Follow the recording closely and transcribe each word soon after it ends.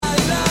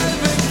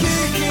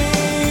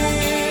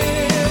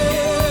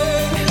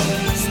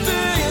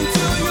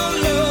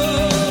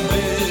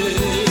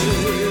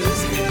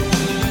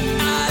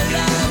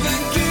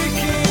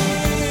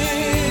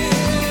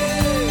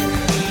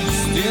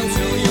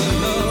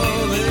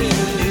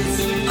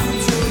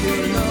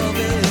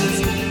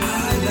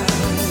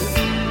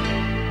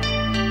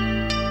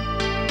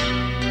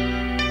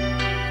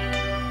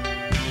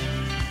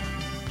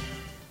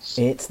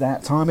It's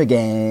that time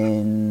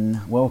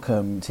again.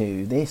 Welcome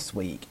to This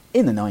Week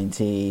in the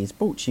 90s,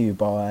 brought to you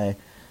by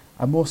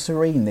a more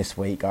serene this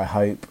week, I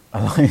hope,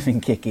 alive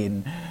and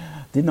kicking,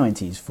 the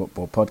 90s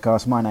football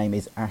podcast. My name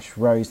is Ash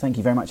Rose. Thank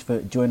you very much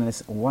for joining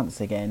us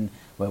once again,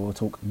 where we'll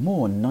talk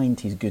more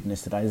 90s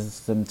goodness today. There's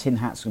some tin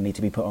hats will need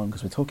to be put on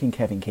because we're talking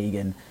Kevin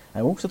Keegan.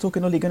 We're also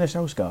talking Ole Gunnar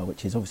Solskjaer,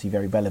 which is obviously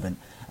very relevant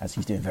as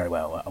he's doing very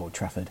well at Old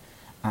Trafford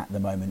at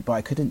the moment. But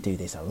I couldn't do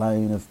this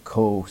alone, of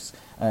course.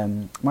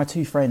 My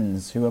two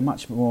friends, who are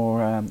much more,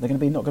 they're going to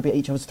be not going to be at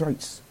each other's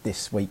throats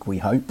this week, we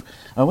hope.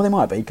 Well, they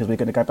might be, because we're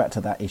going to go back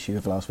to that issue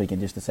of last week in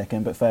just a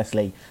second. But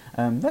firstly,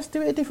 let's do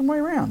it a different way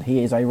around.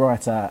 He is a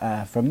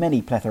writer for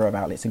many plethora of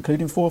outlets,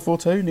 including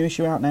 442, new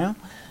issue out now.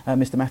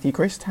 Mr. Matthew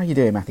Christ, how you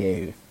doing,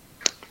 Matthew?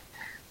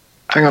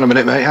 Hang on a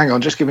minute, mate. Hang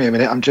on, just give me a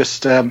minute. I'm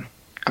just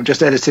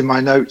editing my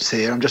notes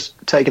here. I'm just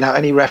taking out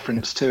any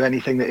reference to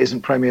anything that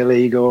isn't Premier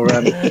League or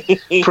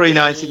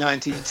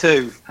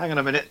pre-1992. Hang on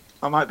a minute.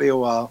 I might be a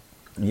while.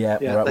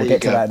 Yeah, right, we'll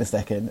get to that in a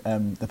second.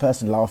 The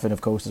person laughing, of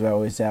course, as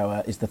well is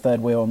the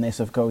third wheel on this.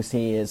 Of course,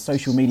 he is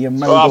social media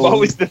mogul. I'm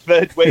always the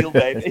third wheel,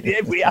 then. In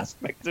every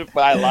aspect of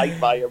my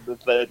life, I am the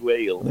third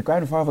wheel. The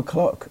grandfather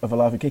clock of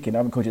Alive and Kicking. I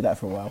haven't called you that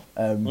for a while.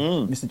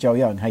 Mr. Joel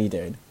Young, how you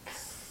doing?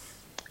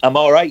 I'm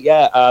all right,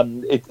 yeah.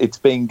 It's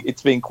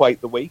been quite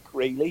the week,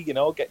 really. You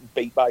know, getting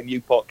beat by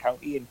Newport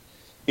County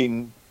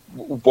in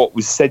what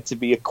was said to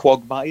be a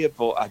quagmire,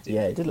 but I didn't.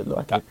 Yeah, it did look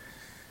like it.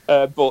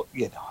 But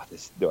you know,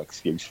 there's no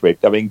excuse for it.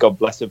 I mean, God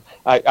bless them.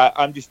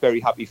 I'm just very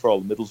happy for all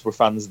the Middlesbrough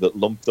fans that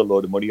lumped a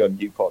load of money on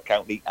Newport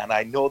County, and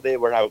I know they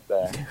were out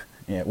there.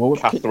 Yeah, well,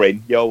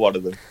 Catherine, you're one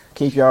of them.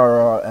 Keep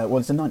your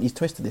it's the 90s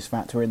twist to this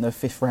fact. We're in the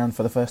fifth round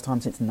for the first time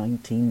since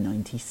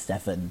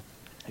 1997.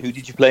 Who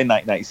did you play in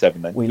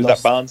 1997 then? Was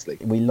that Barnsley?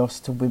 We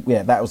lost to...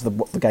 Yeah, that was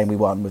the game we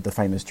won with the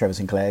famous Trevor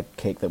Sinclair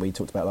kick that we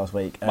talked about last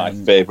week. My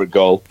favourite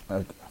goal.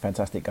 A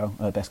fantastic goal.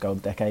 Best goal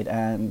of the decade.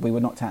 And we were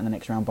knocked out in the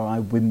next round by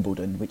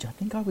Wimbledon, which I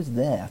think I was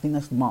there. I think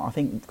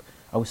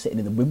I was sitting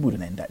in the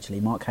Wimbledon end,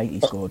 actually. Mark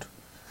Hateley scored.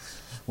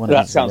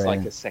 That sounds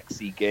like a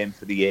sexy game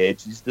for the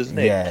ages, doesn't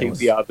it? Yeah,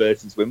 QPR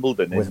versus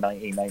Wimbledon in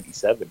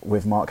 1997.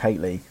 With Mark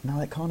Hateley. No,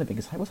 that can't have been,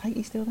 because was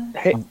Hateley still there?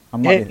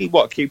 Hateley,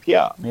 what,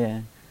 QPR?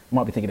 Yeah.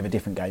 Might be thinking of a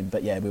different game,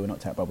 but yeah, we were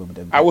knocked out by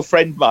Wimbledon. Our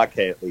friend Mark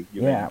Hateley.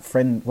 Yeah,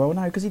 friend. Well,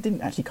 no, because he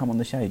didn't actually come on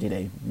the show, did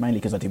he? Mainly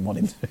because I didn't want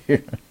him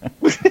to.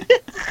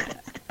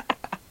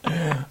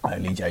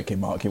 Only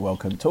joking, Mark. You're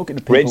welcome. Talking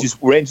to people.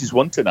 Rangers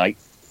won tonight,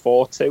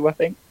 4-2, I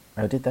think.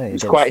 Oh, did they? It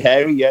was quite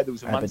hairy. Yeah, there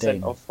was a man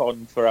Aberdeen. sent off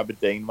for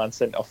Aberdeen, man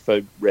sent off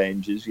for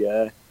Rangers.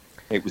 Yeah,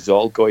 it was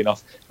all going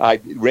off.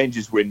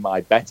 Rangers were in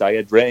my bet. I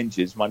had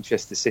Rangers,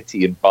 Manchester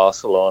City, and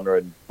Barcelona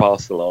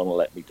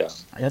let me down.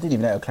 I didn't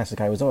even know El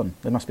Clasico was on.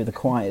 There must be the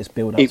quietest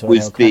build-up to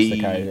was El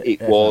Clasico.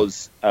 It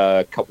was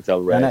Copa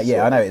del Rey.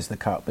 I know it's the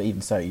cup, but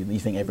even so, you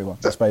think everyone.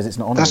 I suppose it's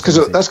not on. That's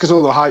because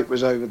all the hype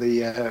was over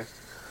the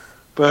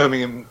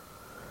Birmingham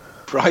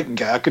Brighton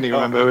game. I couldn't even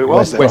remember who it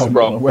was. West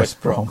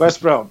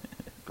Brom.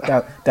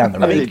 Down the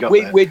road.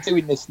 We're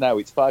doing this now.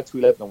 It's 5 to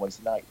 11 on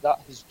Wednesday night. That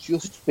has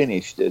just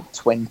finished at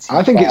 20.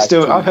 I think it's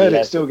still. I've heard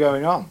it's still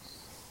going on.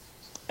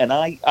 And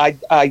I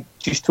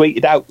just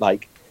tweeted out,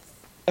 like,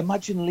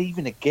 imagine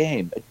leaving a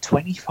game at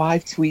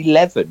 25 to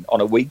 11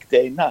 on a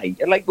weekday night.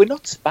 And, like, we're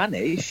not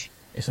Spanish.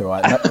 It's all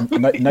right.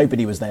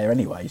 Nobody was there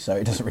anyway, so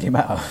it doesn't really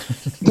matter.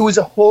 There was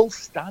a whole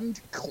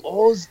stand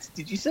closed.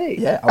 Did you see?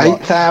 Yeah,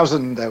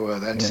 8,000 there were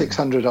then.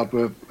 600 odd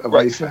were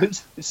away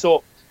fans.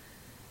 So.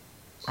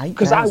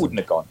 Because I wouldn't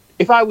have gone.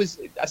 I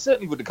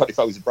certainly wouldn't have gone if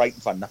I was a Brighton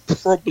fan. I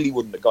probably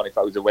wouldn't have gone if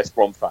I was a West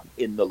Brom fan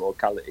in the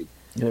locality.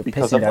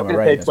 Because I'm not going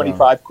to pay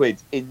 25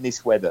 quid in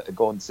this weather to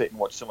go and sit and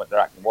watch something that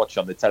I can watch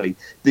on the telly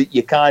that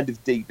you kind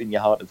of deep in your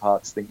heart of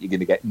hearts think you're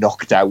going to get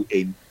knocked out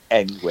in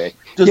anyway.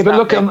 Doesn't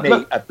that make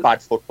me a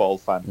bad football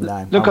fan?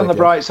 No, look on the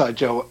bright side,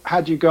 Joel.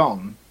 Had you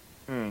gone,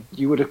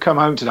 you would have come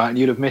home tonight and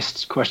you'd have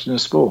missed Question of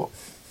Sport.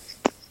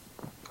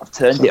 I've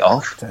turned it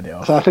off.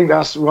 So I think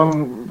that's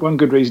one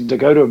good reason to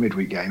go to a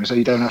midweek game, so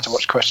you don't have to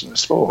watch Question of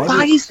Sport.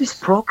 Why is this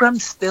programme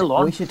still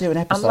on? We should do an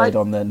episode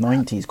on the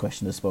 90s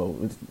Question of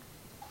Sport.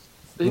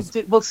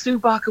 Well, Sue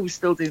Barker was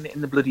still doing it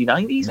in the bloody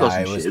 90s,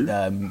 wasn't she? It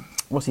was,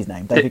 what's his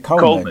name? David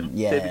Coleman.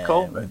 Yeah, David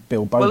Coleman.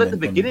 Bill Bowman. Well, at the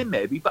beginning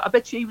maybe, but I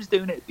bet she was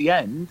doing it at the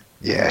end.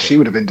 Yeah, she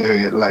would have been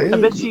doing it late. I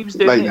bet she was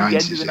doing it at the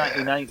 90s, end of the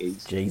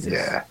 1990s. Jesus.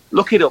 Yeah.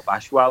 Look it up,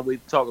 Ash, while we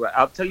talk about it.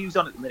 I'll tell you who's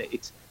on at the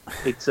minute.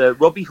 It's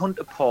Robbie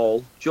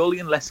Hunter-Paul,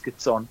 Julian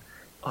Lescott's on.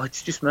 Oh,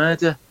 it's just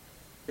murder.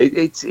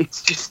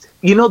 It's just,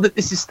 you know, that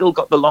this has still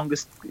got the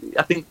longest.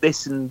 I think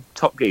this and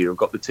Top Gear have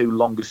got the two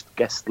longest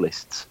guest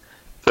lists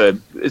for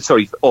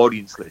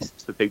audience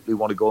lists for people who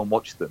want to go and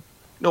watch them.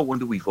 No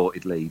wonder we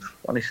voted leave,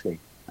 honestly.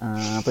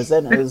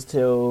 Presenters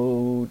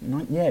till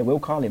Will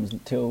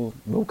Carling till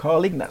Will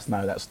Carling.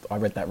 I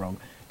read that wrong.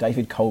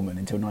 David Coleman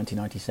until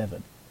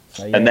 1997.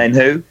 So, yeah. And then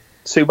who?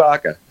 Sue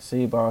Barker.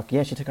 Sue Barker.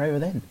 Yeah, she took over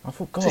then. I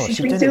thought, God, so she's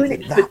been doing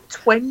it for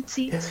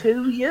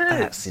 22 years.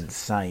 That's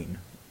insane.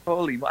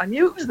 Holy, I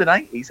knew it was the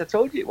 90s. I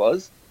told you it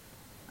was.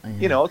 Yeah.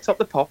 You know, Top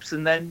the Pops,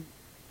 and then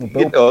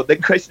Bill,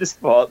 then Christmas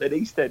Sport, then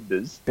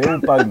EastEnders. Bill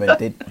Bowman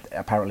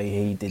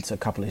he did a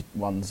couple of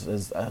ones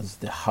as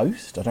the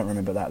host. I don't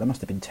remember that. That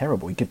must have been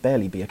terrible. He could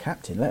barely be a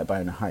captain, let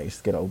alone a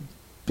host. Good old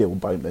Bill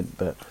Bowman.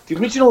 But the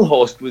original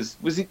host was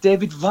it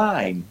David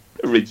Vine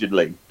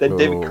originally, then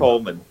David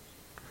Coleman.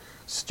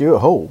 Stuart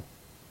Hall.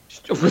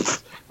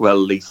 Well,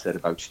 Lee said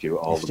about Stuart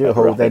Hall. Stuart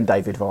Hall, then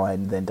David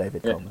Vine, then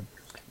David Coleman.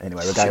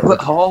 Anyway, we're going.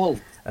 Stuart Hall.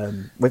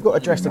 We've got to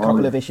address a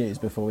couple of issues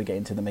before we get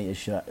into the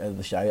meat of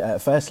the show.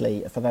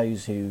 Firstly, for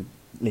those who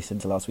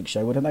listened to last week's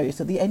show would have noticed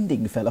that the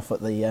ending fell off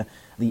at the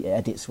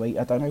edit suite.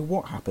 I don't know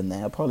what happened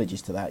there.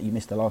 Apologies to that. You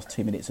missed the last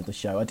 2 minutes of the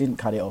show. I didn't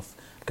cut it off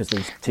because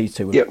these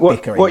two were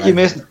bickering. What you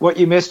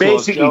missed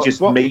basically was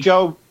just me.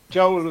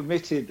 Joel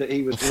admitted that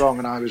he was wrong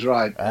and I was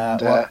right.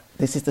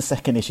 This is the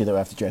second issue that we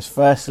have to address.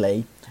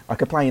 Firstly, I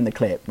could play in the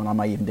clip, and I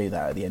may even do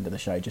that at the end of the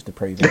show just to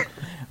prove it.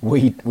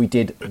 We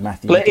did,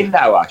 Matthew. Play it in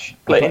now, Ash.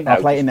 I'll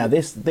play it in now.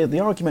 The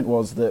argument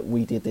was that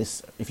we did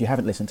this. If you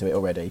haven't listened to it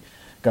already,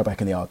 go back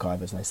in the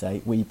archive, as they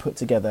say. We put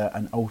together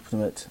an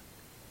ultimate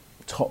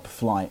top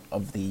flight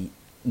of the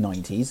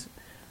 90s.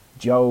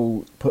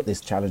 Joel put this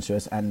challenge to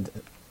us and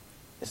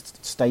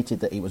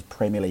stated that it was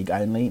Premier League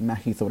only.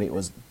 Matthew thought it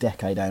was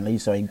decade only,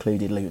 so he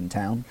included Luton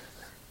Town.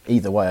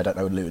 Either way, I don't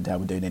know what Luton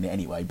Town were doing in it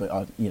anyway,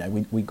 but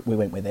we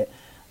went with it.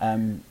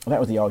 That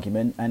was the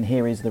argument, and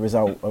here is the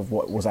result of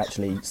what was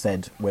actually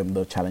said when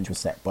the challenge was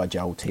set by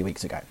Joel 2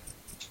 weeks ago.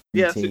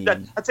 Yeah, so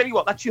I'll tell you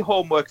what, that's your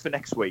homework for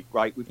next week,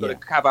 right? We've got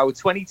to have our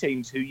 20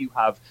 teams who you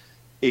have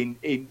in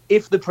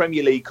if the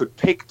Premier League could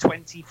pick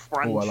 20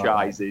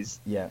 franchises.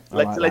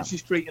 Let's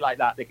just treat it like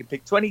that. They could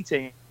pick 20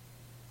 teams.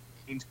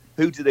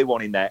 Who do they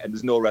want in there? And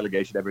there's no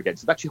relegation ever again.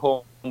 So that's your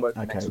homework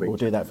for next week. We'll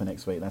do that for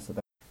next week.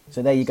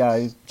 So there you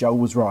go. Joel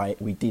was right.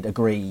 We did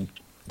agree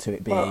to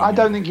it being. Well, I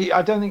don't think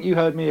you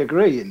heard me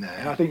agree in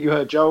there. I think you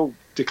heard Joel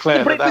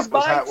declare that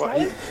was how.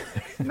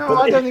 No,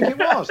 I don't think it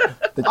was.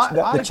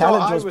 The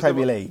challenge was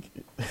Premier League.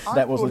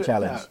 That was the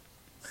challenge.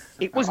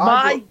 It was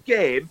my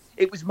game.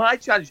 It was my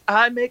challenge.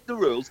 I make the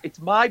rules. It's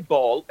my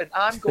ball, and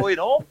I'm going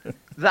home.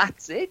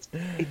 That's it.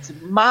 It's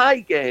my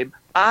game.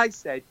 I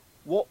said,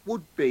 what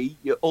would be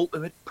your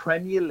ultimate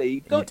Premier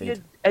League? Don't you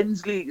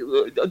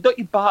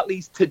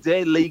Barclays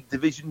Today League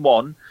Division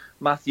 1,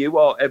 Matthew,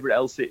 or whoever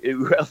else had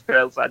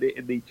it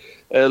in the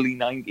early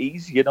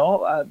 90s, you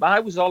know? I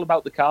was all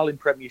about the Carling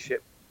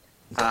Premiership.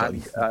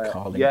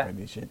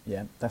 Premiership,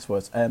 yeah, that's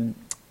what.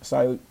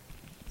 So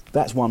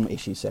that's one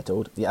issue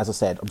settled. As I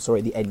said, I'm sorry,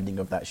 the ending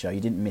of that show,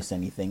 you didn't miss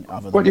anything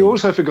other than... What you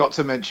also forgot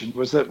to mention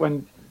was that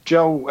when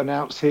Joel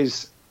announced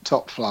his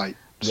top flight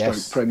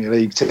Premier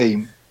League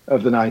team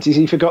of the 90s,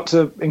 he forgot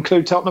to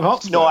include Tottenham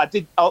Hotspur. No, I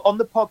did. On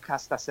the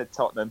podcast, I said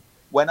Tottenham.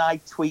 When I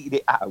tweeted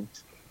it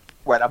out,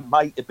 when I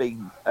might have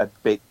been a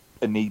bit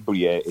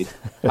inebriated,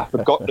 I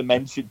forgot to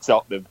mention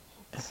Tottenham.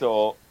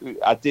 So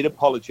I did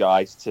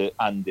apologise to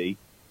Andy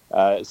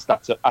at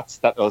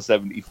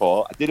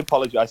Stato74. I did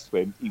apologise to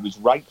him. He was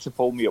right to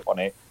pull me up on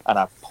it, and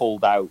I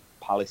pulled out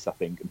Palace, I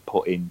think, and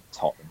put in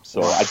Tottenham.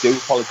 So I do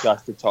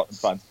apologise to Tottenham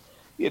fans.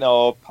 You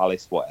know,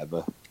 Palace,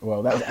 whatever.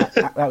 Well,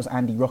 that was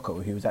Andy Rocco,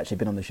 who's actually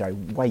been on the show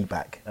way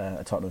back,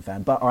 a Tottenham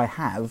fan. But I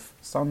have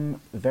some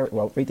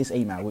read this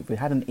email. We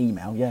had an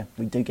email,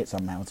 we do get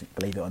some mail,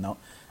 believe it or not.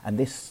 And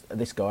this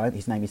guy,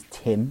 his name is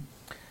Tim,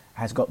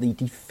 has got the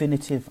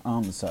definitive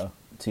answer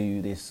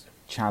to this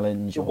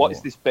challenge. So what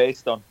is this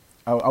based on?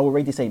 I will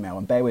read this email,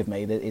 and bear with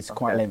me, it's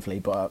quite lengthy,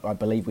 but I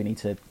believe we need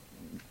to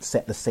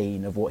set the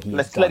scene of what he's done.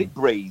 Let's let it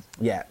breathe.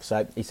 Yeah,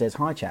 so he says,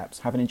 "Hi chaps,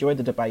 having enjoyed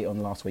the debate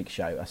on last week's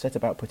show, I set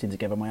about putting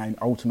together my own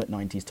ultimate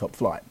 90s top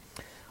flight.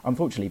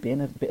 Unfortunately,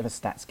 being a bit of a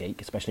stats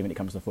geek, especially when it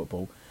comes to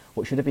football,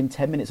 what should have been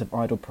 10 minutes of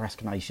idle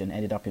procrastination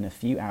ended up in a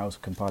few hours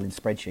of compiling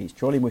spreadsheets,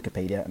 trawling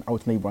Wikipedia, and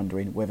ultimately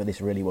wondering whether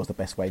this really was the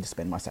best way to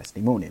spend my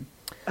Saturday morning.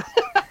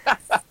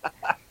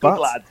 Good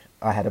lad.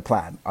 I had a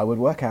plan. I would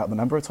work out the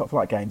number of top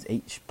flight games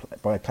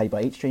played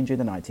by each team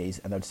during the 90s,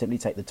 and I would simply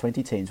take the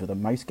 20 teams with the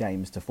most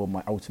games to form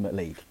my ultimate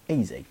league.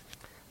 Easy.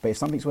 But if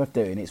something's worth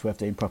doing, it's worth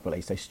doing properly.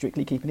 So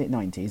strictly keeping it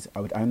 90s, I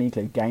would only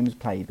include games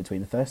played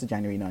between the 1st of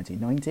January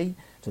 1990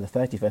 to the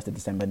 31st of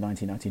December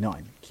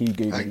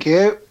 1999. Thank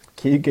you.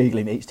 Cue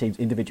Googling each team's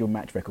individual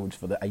match records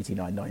for the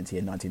 89, 90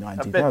 and 99,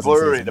 2000 seasons. I'm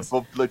worried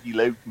above bloody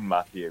Luton,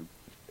 Matthew.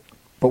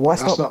 But why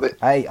stop?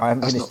 I haven't finished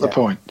yet. That's not the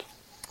point.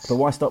 But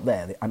why stop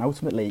there? An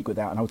ultimate league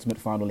without an ultimate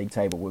final league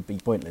table would be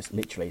pointless,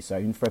 literally. So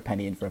in for a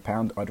penny, in for a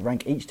pound, I'd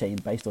rank each team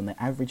based on their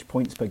average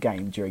points per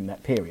game during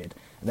that period.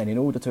 And then in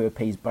order to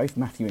appease both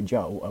Matthew and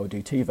Joel, I would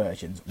do two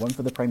versions, one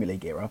for the Premier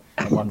League era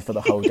and one for the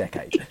whole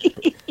decade.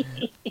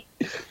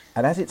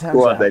 And as it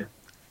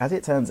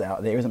turns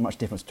out, there isn't much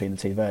difference between the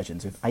two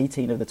versions, with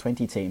 18 of the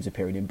 20 teams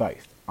appearing in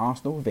both.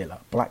 Arsenal,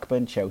 Villa,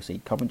 Blackburn, Chelsea,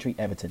 Coventry,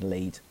 Everton,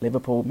 Leeds,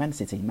 Liverpool, Man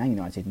City, Man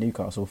United,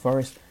 Newcastle,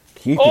 Forest,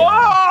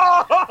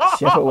 QPR,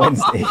 Sheffield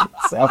Wednesday,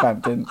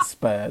 Southampton,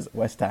 Spurs,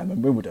 West Ham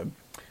and Wimbledon.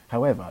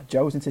 However,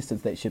 Joel's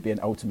insistence that it should be an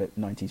ultimate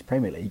 90s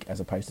Premier League as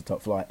opposed to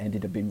top flight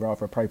ended up being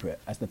rather appropriate,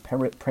 as the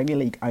Premier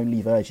League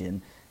only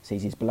version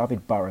sees his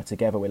beloved Borough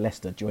together with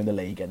Leicester join the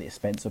league at the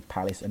expense of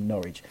Palace and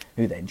Norwich,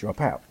 who then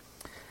drop out.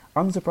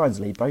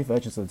 Unsurprisingly, both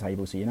versions of the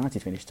table see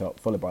United finish top,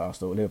 followed by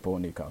Arsenal, Liverpool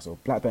and Newcastle.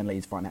 Blackburn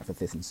Leeds fighting out for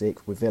 5th and 6th,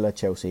 with Villa,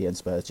 Chelsea and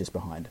Spurs just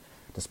behind.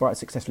 Despite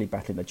successfully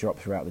battling the drop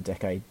throughout the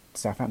decade,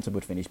 Southampton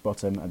would finish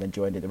bottom and then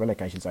joined in the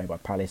relegation zone by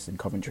Palace and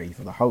Coventry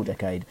for the whole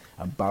decade,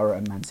 and Borough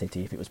and Man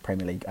City if it was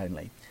Premier League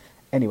only.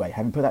 Anyway,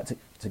 having put that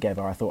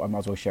together, I thought I might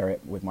as well share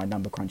it with my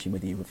number crunching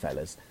with you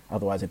fellas.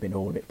 Otherwise it'd been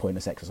all a bit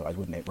pointless exercise,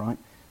 wouldn't it, right?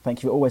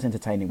 Thank you for always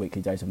entertaining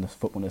weekly dose of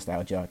football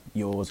nostalgia.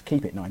 Yours,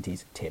 keep it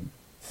 90s, Tim.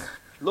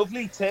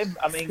 Lovely, Tim.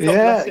 I mean,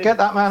 yeah, get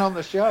that man on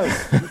the show.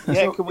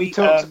 Can we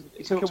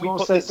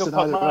put this up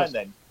online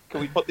then?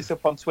 Can we put this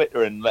up on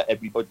Twitter and let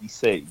everybody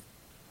see?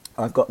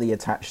 I've got the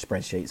attached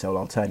spreadsheet, so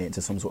I'll turn it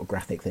into some sort of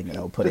graphic thing and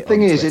I'll put it on The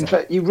thing is, Twitter. in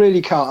fact, you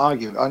really can't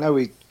argue. I know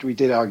we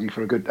did argue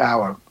for a good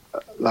hour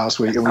last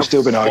week, and we've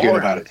still been arguing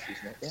about it.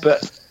 Yeah.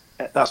 But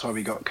that's why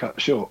we got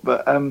cut short.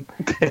 But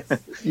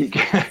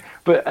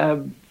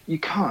you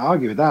can't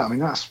argue with that. I mean,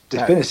 that's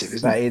definitive, isn't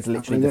it? That is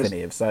literally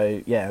definitive.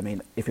 So yeah, I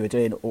mean, if we were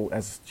doing all,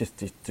 as just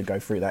to go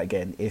through that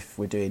again, if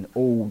we're doing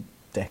all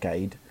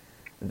decade,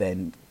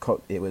 then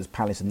it was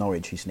Palace and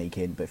Norwich who sneak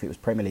in. But if it was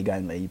Premier League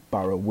only,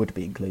 Borough would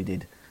be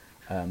included,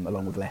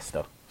 along with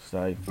Leicester.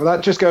 So well,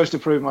 that just goes to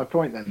prove my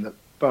point then, that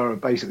Borough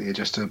basically are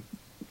just a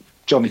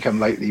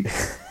Johnny-come-lately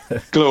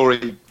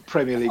glory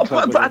Premier League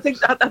club. But I think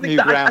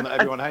new ground that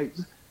everyone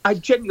hates. I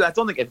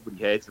don't think everybody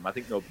hates them. I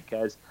think nobody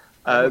cares.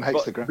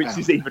 Hates the ground. Which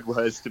is even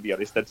worse, to be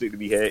honest. I'd sooner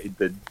be hated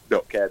than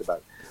not cared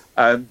about.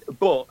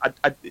 But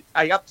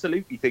I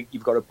absolutely think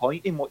you've got a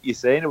point in what you're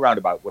saying around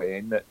about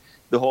Wayne, that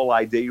the whole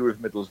idea of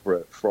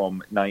Middlesbrough from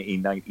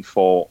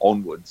 1994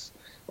 onwards,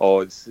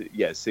 or as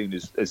soon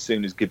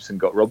as Gibson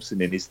got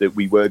Robson in, is that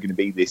we were going to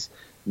be this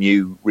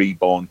new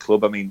reborn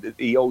club. I mean,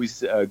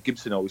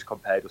 Gibson always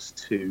compared us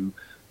to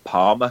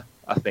Parma,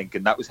 I think,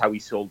 and that was how he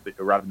sold it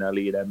to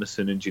Ravanelli and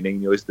Emerson and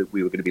Juninho, is that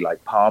we were going to be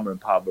like Parma,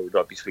 and Parma would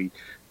obviously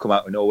come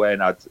out of nowhere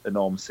and had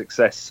enormous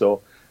success.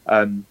 So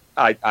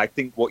I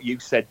think what you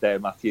said there,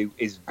 Matthew,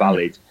 is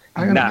valid.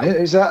 Hang on a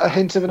minute. Is that a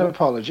hint of an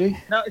apology?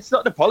 No, it's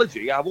not an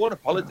apology. I won't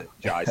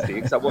apologise to you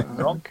because I wasn't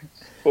wrong.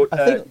 But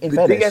I think the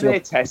fairness,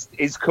 DNA test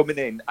is coming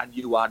in, and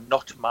you are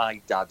not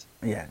my dad.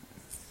 yeah,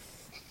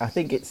 I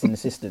think it's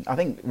insistent. I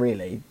think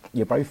really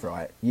you're both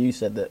right. You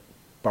said that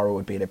Borough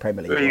would be in a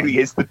Premier League. He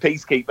is the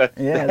peacekeeper.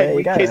 Yeah, there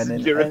you go.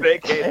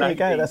 There you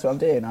go. That's what I'm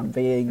doing. I'm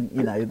being,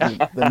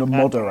 the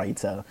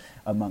moderator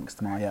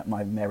amongst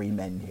my merry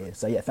men here.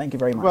 So yeah, thank you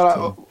very much.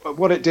 Well,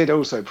 what it did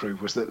also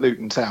prove was that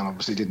Luton Town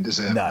obviously didn't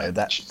deserve. No,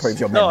 that proves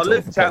your mental. No,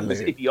 Luton Town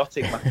was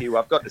idiotic, Matthew.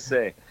 I've got to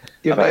say.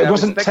 Yeah, but it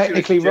wasn't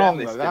technically wrong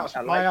though. That's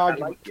my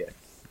argument.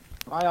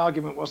 My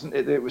argument wasn't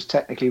that it was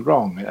technically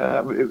wrong.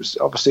 It was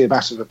obviously a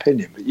matter of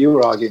opinion, but you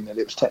were arguing that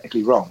it was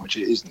technically wrong, which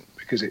it isn't,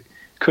 because it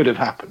could have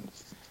happened.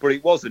 But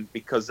it wasn't,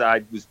 because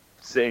I was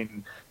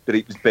saying that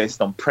it was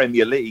based on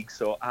Premier League,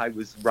 so I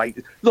was right.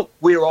 Look,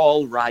 we're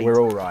all right.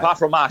 We're all right. Apart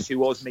from Ash,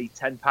 who owes me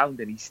 £10,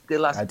 and he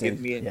still hasn't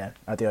given me it. Yeah,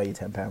 I do owe you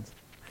 £10.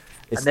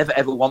 I never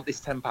ever want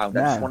this £10.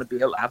 No. I just want to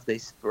be able to have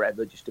this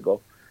forever, just to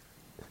go.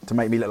 To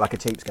make me look like a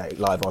cheapskate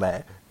live on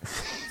air.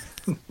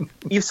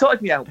 You've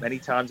sorted me out many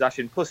times, Ash,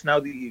 and plus now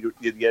that you're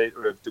the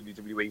editor of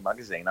WWE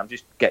magazine, I'm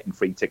just getting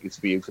free tickets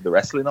for you for the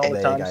wrestling all the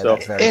time. So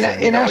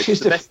in Ash's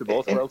the best of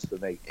both worlds for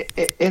me.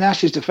 In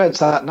Ash's defence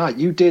that night,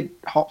 you did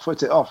hot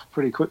foot it off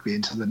pretty quickly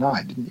into the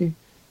night, didn't you?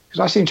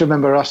 Because I seem to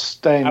remember us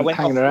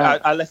hanging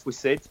around. I left with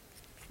Sid.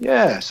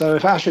 Yeah, so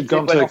if Ash had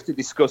gone off to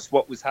discuss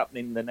what was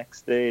happening the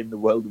next day in the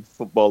world of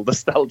football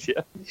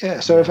nostalgia. Yeah,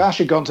 so if Ash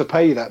had gone to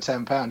pay you that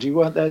 £10, you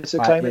weren't there to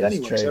claim it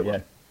anyway. True, so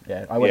yeah.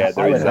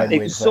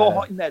 It was so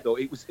hot in there, though.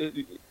 It was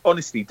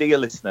honestly, dear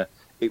listener,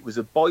 it was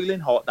a boiling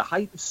hot, the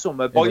height of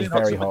summer, boiling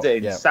hot summer day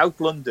in South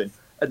London,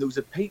 and there was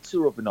a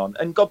pizza oven on.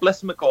 And God bless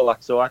them at all,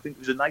 so I think it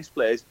was a nice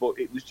place, but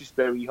it was just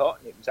very hot,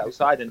 and it was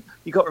outside. And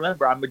you got to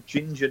remember, I'm a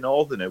ginger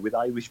northerner with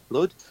Irish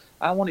blood.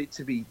 I want it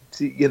to be,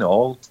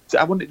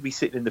 I want it to be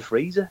sitting in the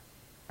freezer.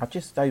 I've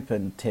just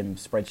opened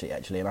Tim's spreadsheet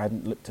actually, and I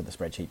hadn't looked at the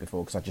spreadsheet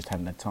before because I just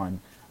hadn't had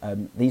time.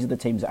 These are the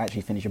teams that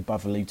actually finish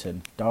above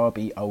Luton: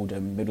 Derby,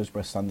 Oldham,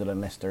 Middlesbrough, Sunderland,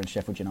 Leicester, and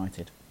Sheffield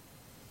United.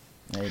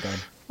 There you go.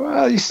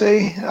 Well, you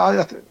see,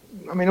 I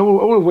mean,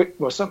 all of which,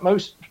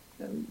 most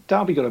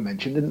Derby got a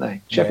mention, didn't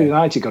they? Sheffield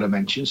United got a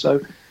mention, so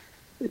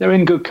they're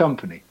in good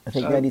company. I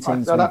think the only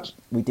teams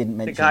we didn't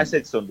mention. I think I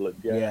said Sunderland.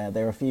 Yeah,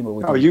 there are a few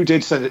more. You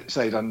did say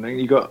something.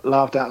 You got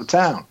laughed out of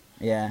town.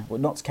 Yeah, well,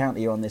 Notts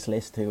County are on this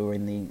list, who were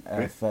in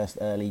the first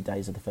early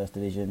days of the First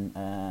Division.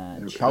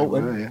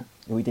 Charlton,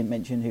 who we didn't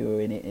mention, who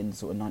were in it in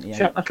sort of 98.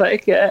 Charlton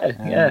Athletic,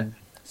 yeah.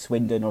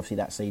 Swindon, obviously,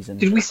 that season.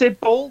 Did we say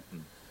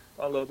Bolton?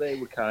 Although they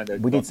were kind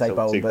of... We did say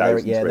Bolton,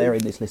 but they're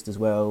in this list as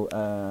well.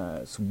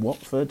 It's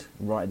Watford,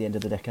 right at the end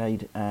of the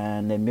decade,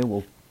 and then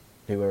Millwall,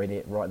 who were in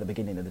it right at the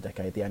beginning of the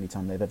decade, the only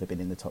time they've ever been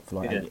in the top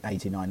flight,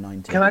 89,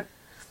 90.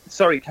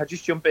 Sorry, can I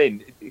just jump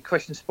in?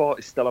 Question Sport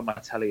is still on my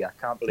telly. I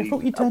can't believe... I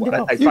thought you turned it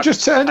off. You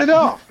just turned it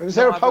off. Was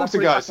there a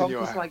poltergeist in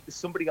your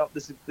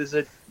house? There's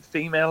a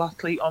female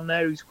athlete on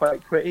there who's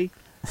quite pretty.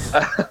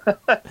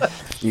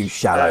 You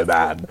shallow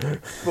man.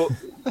 But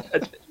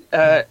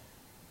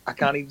I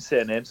can't even say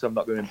her name, so I'm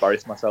not going to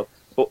embarrass myself.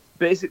 But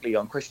basically,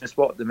 on Question of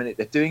Sport at the minute,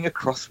 they're doing a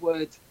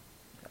crossword.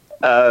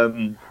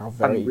 I'm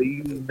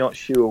really not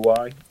sure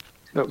why.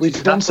 Look,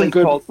 we've done some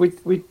good.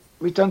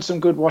 We've done some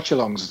good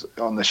watch-alongs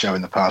on the show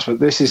in the past, but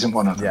this isn't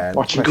one of them. Yeah,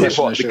 watching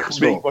Question of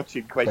Sport.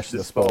 Watching Question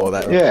of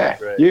Sport. Yeah,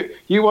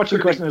 you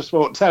watching Question of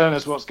Sport, telling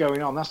us what's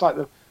going on. That's like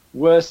the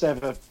worst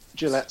ever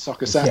Gillette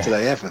Soccer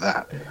Saturday ever.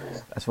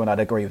 That's when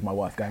I'd agree with my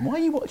wife, going, "Why are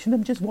you watching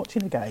them? Just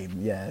watching a game."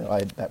 Yeah,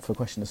 for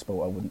Question of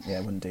Sport, I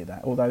wouldn't do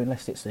that. Although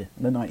unless it's the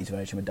 90s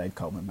version with Dave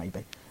Coleman,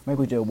 maybe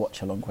we do a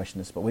watch-along Question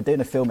of Sport. We're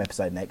doing a film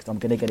episode next. I'm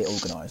going to get it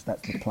organised.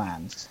 That's the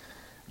plan.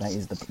 That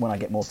is when I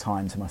get more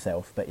time to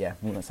myself. But yeah,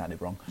 that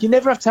sounded wrong. You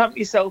never have time for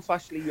yourself,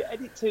 Ashley. You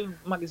edit 2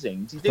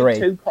 magazines. You do 3.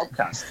 2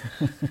 podcasts.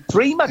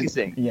 3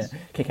 magazines. Yeah,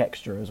 Kick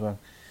Extra as well.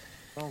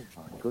 Oh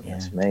my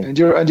goodness me! And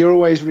you're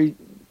always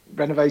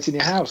renovating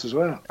your house as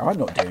well. I'm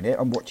not doing it.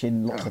 I'm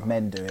watching lots of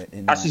men do it.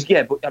 That's just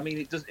but I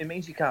mean, it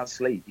means you can't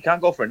sleep. You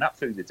can't go for a nap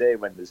through the day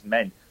when there's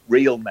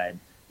real men.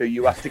 Who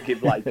you have to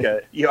give like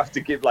a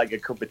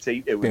cup of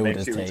tea to and make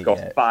sure it's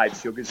got 5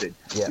 sugars in.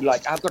 Yeah.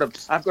 Like I've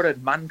got a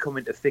man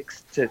coming to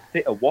fit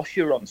a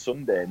washer on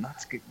Sunday, and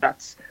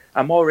that's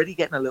I'm already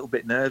getting a little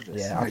bit nervous.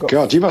 Yeah,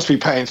 God, you must be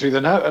paying through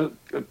the note.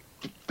 A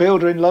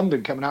builder in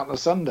London coming out on a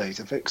Sunday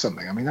to fix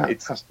something. I mean, no.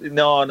 It's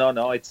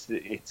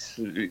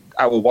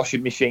our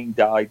washing machine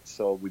died,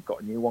 so we've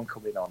got a new one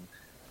coming on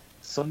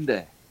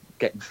Sunday,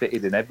 getting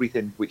fitted and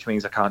everything, which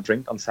means I can't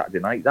drink on Saturday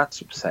night.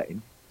 That's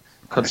upsetting.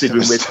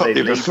 Considering we're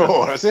playing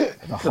before, is it?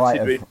 The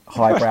height of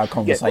highbrow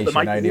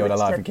conversation only on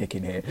Alive and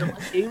Kicking here.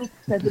 It was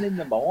 7 in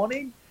the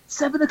morning.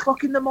 7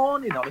 o'clock in the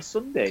morning on a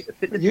Sunday.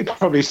 You'd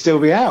probably still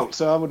be out,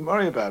 so I wouldn't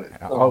worry about it.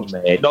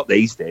 Mate, not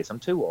these days. I'm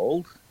too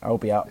old. I'll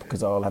be up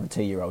because I'll have a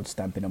 2-year-old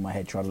stamping on my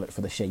head trying to look for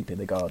the sheep in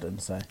the garden.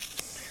 So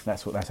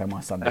that's how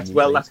my Sunday. That's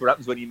what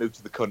happens when you move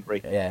to the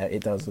country. Yeah,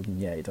 it does.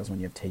 Yeah, it does when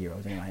you have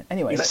 2-year-olds.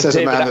 Anyway, it says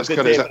a man that's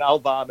got his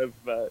Alban of.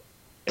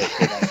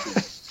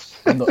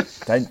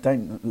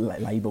 Don't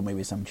label me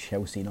with some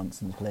Chelsea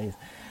nonsense, please.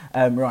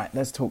 Right,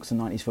 let's talk some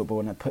 90s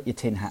football and put your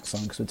tin hats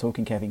on because we're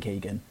talking Kevin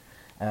Keegan.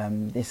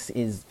 This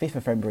is 5th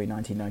of February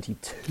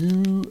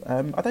 1992.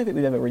 I don't think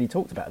we've ever really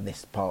talked about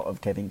this part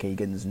of Kevin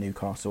Keegan's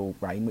Newcastle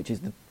reign, which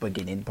is the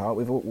beginning part.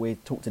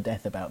 We've talked to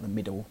death about the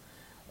middle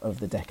of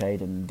the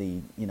decade and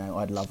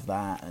I'd love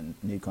that and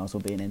Newcastle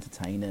being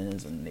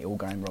entertainers and it all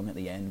going wrong at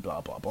the end, blah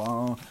blah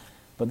blah.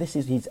 But this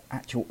is his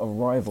actual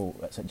arrival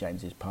at St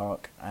James's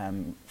Park,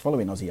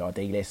 following Ossie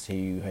Ardiles,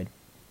 who had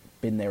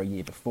been there a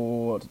year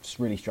before, just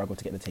really struggled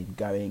to get the team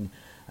going.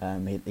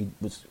 He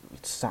was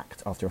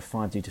sacked after a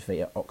 5-2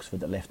 defeat at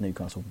Oxford that left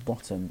Newcastle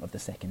bottom of the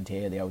second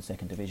tier, the old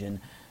second division.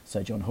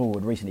 So John Hall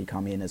had recently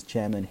come in as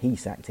chairman. He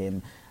sacked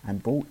him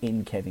and brought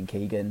in Kevin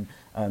Keegan.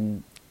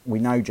 We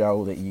know,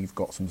 Joel, that you've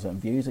got some certain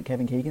views of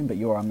Kevin Keegan, but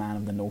you're a man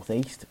of the North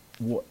East.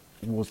 What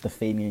was the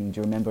feeling, do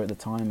you remember at the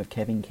time, of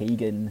Kevin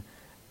Keegan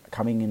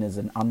coming in as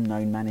an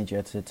unknown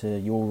manager to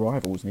your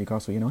rivals,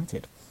 Newcastle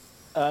United?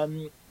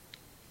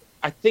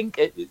 I think,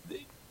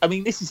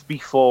 this is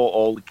before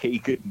all the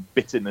Keegan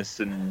bitterness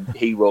and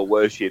hero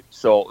worship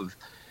sort of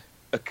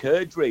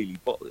occurred, really.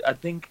 But I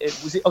think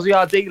was it Ossie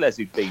Ardiles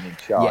who'd been in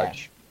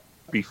charge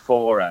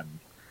beforehand,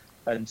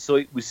 and so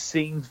it was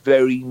seen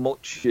very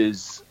much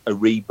as a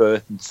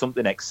rebirth and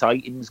something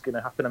exciting was going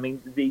to happen.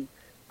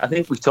 I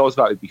think we've talked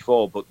about it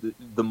before, but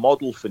the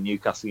model for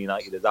Newcastle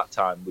United at that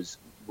time was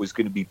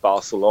going to be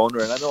Barcelona,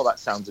 and I know that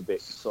sounds a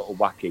bit sort of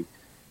wacky,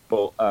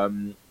 but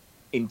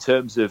in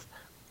terms of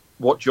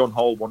what John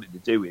Hall wanted to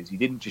do is he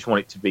didn't just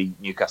want it to be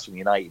Newcastle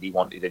United, he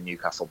wanted a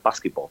Newcastle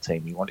basketball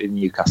team, he wanted a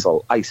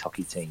Newcastle ice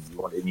hockey team, he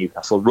wanted a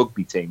Newcastle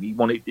rugby team, he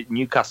wanted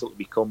Newcastle to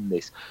become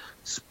this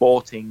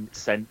sporting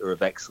centre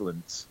of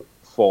excellence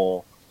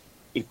for,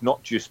 if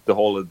not just the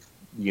whole of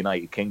the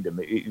United Kingdom,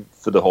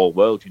 for the whole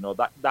world.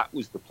 That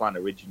was the plan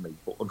originally,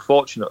 but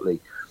unfortunately,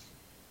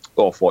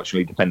 or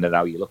fortunately, depending on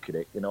how you look at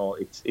it,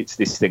 it's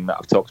this thing that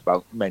I've talked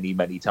about many,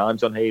 many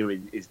times on here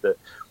is that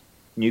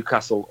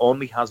Newcastle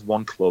only has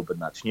one club,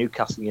 and that's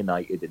Newcastle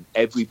United, and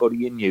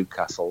everybody in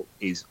Newcastle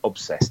is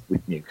obsessed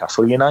with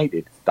Newcastle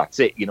United. That's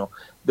it.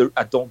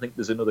 I don't think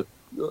there's another.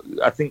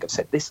 I think I've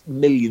said this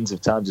millions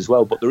of times as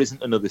well, but there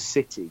isn't another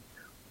city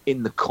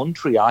in the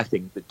country, I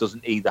think, that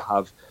doesn't either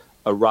have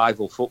a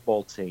rival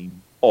football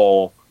team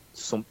or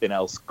something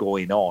else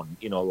going on.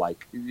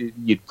 Like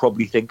you'd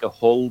probably think of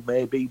Hull,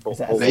 maybe, but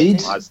Hull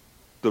has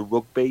the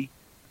rugby.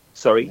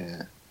 Sorry.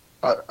 Yeah.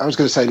 I was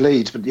going to say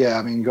Leeds, but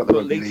you've got the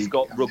rugby. Leeds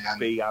got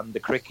rugby and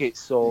the cricket,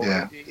 so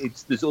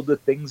there's other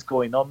things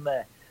going on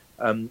there.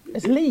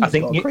 Has Leeds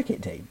got a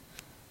cricket team?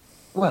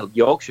 Well,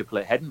 Yorkshire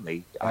play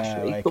Headingley,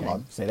 actually. Okay. Come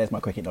on. So there's my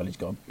cricket knowledge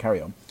gone.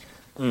 Carry on.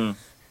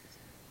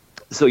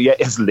 So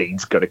has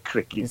Leeds got a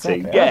cricket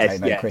team? Yes,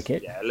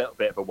 cricket. Yeah, a little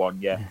bit of a one,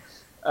 yeah.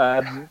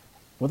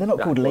 Well, they're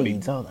not called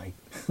Leeds, are they?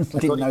 I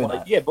didn't know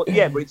that. Yeah, but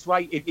it's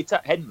right. It's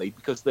at Headingley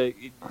because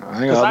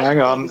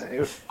Hang on.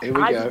 Here we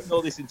go. I didn't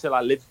know this until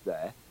I lived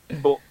there,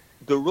 but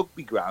the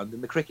rugby ground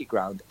and the cricket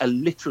ground are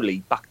literally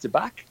back to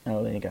back.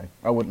 Oh, there you go.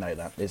 I wouldn't know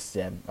that. It's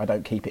I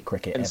don't keep it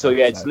cricket. And ever, so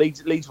it's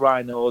Leeds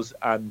Rhinos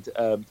and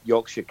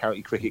Yorkshire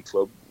County Cricket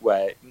Club,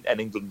 and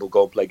England will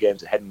go and play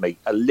games at Headingley,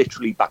 are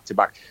literally back to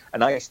back.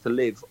 And I used to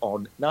live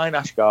on 9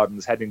 Ash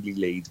Gardens, Headingley,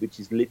 Leeds, which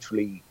is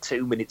literally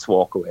 2 minutes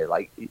walk away.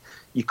 Like,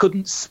 you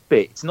couldn't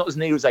spit. It's not as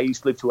near as I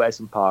used to live to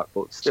Ayresome Park,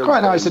 but still. It's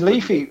quite nice and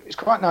leafy. It's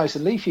quite nice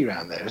and leafy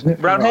around there, isn't it?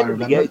 Round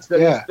Headingley, yeah. It's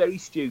very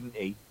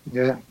studenty.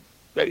 Yeah.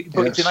 But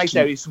it's a nice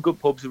area. Some good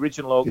pubs,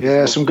 original Oak.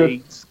 Yeah, some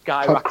good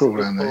Sky pub crawl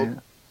down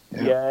there.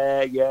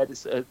 Yeah.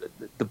 There's,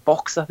 the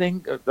box, I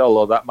think.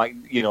 Although that might,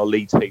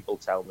 Leeds people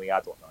tell me.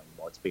 I don't know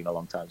anymore. It's been a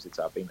long time since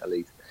I've been to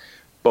Leeds.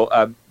 But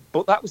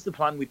that was the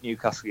plan with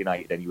Newcastle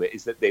United anyway.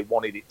 Is that they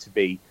wanted it to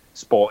be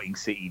Sporting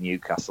City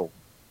Newcastle,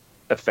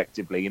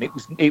 effectively, and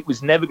it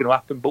was never going to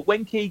happen. But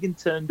when Keegan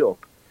turned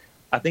up,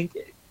 I think.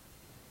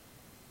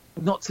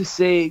 Not to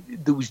say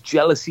there was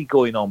jealousy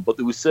going on, but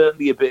there was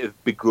certainly a bit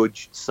of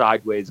begrudged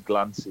sideways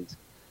glances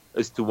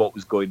as to what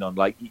was going on.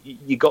 Like,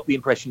 you got the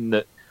impression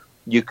that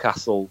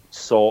Newcastle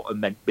saw and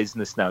meant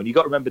business now. And you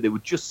got to remember, they were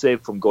just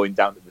saved from going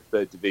down to the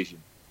 3rd division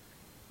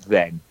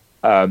then.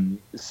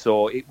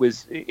 So it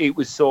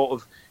was sort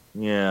of,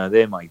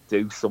 they might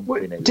do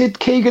something. Did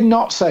Keegan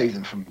not save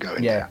them from going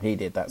down? Yeah, he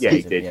did that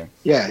season. He did.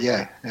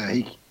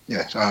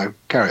 Yeah. So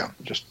carry on.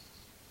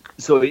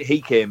 So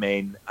he came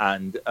in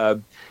and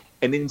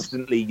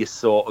instantly you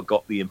sort of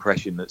got the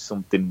impression that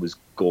something was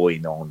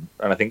going on.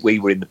 And I think we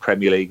were in the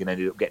Premier League and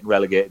ended up getting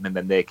relegated, and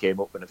then they came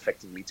up and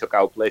effectively took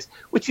our place,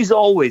 which is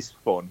always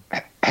fun.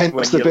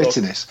 Hence the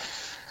bitterness.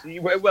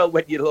 Well,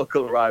 when your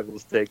local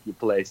rivals take your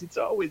place, it's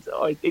always,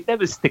 it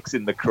never sticks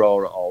in the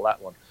craw at all, that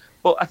one.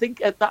 But I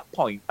think at that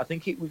point,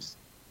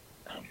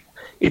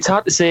 it's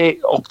hard to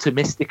say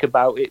optimistic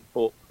about it,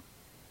 but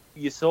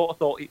you sort of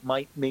thought it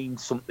might mean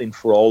something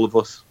for all of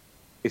us,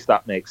 if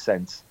that makes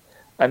sense.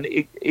 And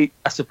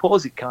I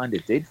suppose it kind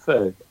of did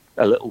for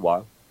a little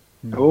while.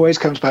 It always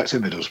comes back to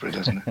Middlesbrough,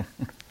 doesn't it?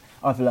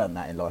 I've learned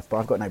that in life, but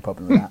I've got no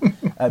problem with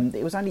that.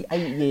 It was only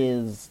 8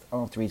 years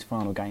after his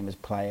final game as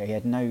player. He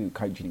had no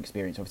coaching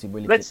experience, obviously.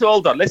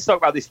 Hold on. Let's talk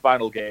about this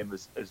final game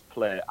as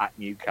player at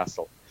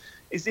Newcastle.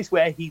 Is this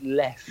where he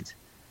left?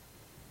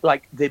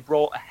 Like, they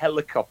brought a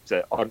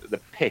helicopter onto the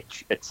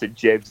pitch at St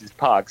James's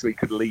Park so he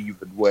could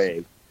leave and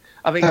wave.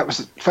 I mean, that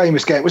was a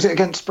famous game. Was it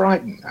against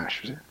Brighton,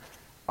 Ash? Was it?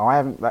 I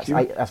haven't.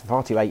 That's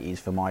far too 80s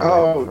for my.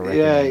 Oh,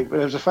 yeah. There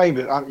was a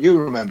famous. You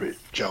remember it,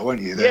 Joe,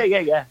 weren't you?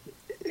 Yeah.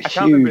 I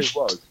can't remember who it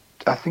was.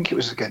 I think it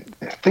was against.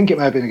 I think it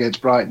may have been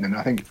against Brighton, and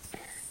I think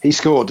he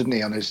scored, didn't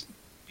he?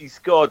 He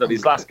scored on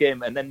his last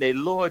game, and then they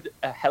lowered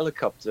a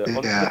helicopter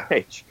onto the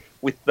pitch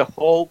with the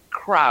whole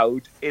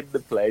crowd in the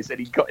place, and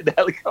he got in the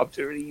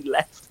helicopter and he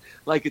left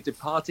like a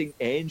departing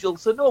angel.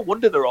 So no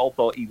wonder they all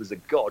thought he was a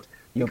god.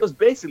 Because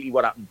basically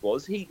what happened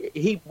was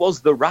he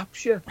was the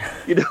rapture.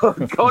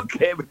 God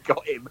came and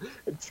got him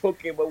and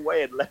took him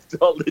away and left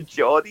all the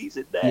Geordies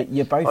in there.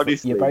 You're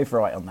both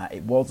right on that.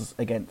 It was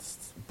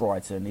against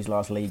Brighton, his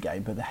last league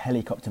game, but the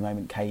helicopter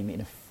moment came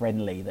in a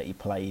friendly that he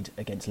played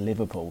against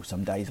Liverpool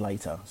some days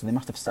later. So they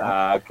must have set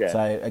up. Okay.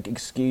 So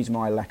excuse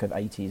my lack of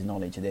 80s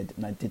knowledge.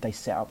 Did they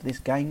set up this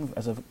game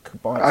as a?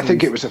 I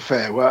think it was a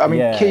fair. Well, I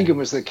mean, Keegan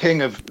was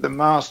the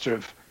master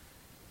of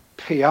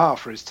PR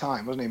for his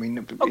time, wasn't he? I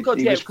mean,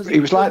 he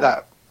was like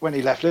that when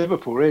he left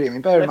Liverpool, really. I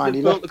mean, bear in mind,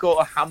 he left to go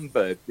to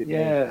Hamburg, didn't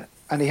he?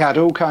 And he had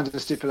all kinds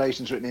of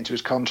stipulations written into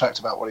his contract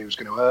about what he was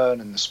going to earn,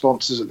 and the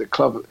sponsors at the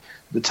club at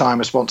the time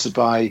were sponsored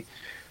by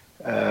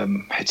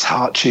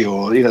Hitachi,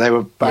 or they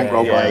were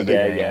bankrolled by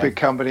a big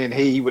company, and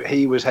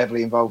he was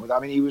heavily involved with that. I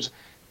mean,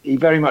 he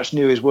very much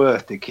knew his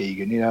worth, did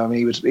Keegan. I mean,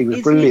 he was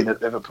brilliant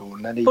at Liverpool,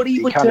 and then he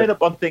would turn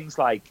up on things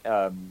like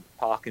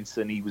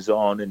Parkinson. He was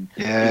on, and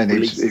he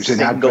was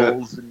in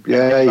adverts, and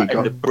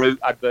the Brute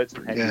adverts.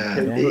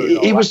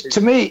 He was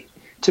to me.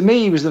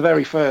 He was the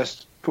very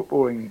first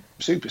footballing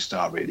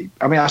superstar, really.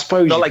 I mean, I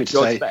suppose not you like could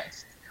George say.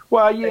 Best.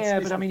 Well, yeah,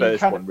 but I mean,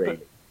 first one, really.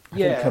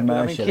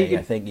 Commercially,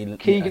 I think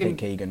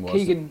Keegan was.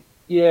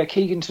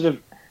 Keegan sort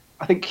of.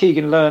 I think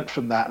Keegan learnt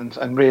from that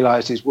and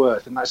realised his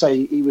worth. And I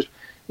say he was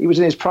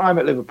in his prime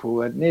at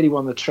Liverpool and nearly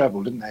won the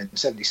treble, didn't they, in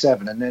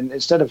 '77? And then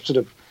instead of sort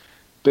of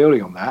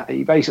building on that,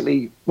 he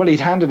basically, he'd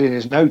handed in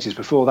his notice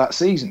before that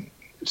season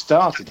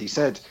started.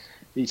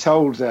 He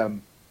told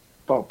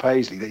Bob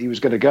Paisley that he was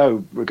going to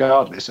go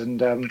regardless, and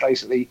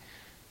basically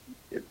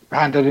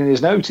handed in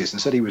his notice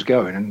and said he was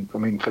going. And I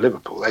mean, for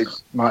Liverpool, they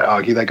might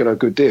argue they got a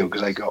good deal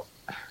because they got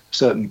a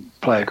certain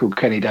player called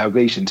Kenny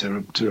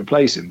Dalglish to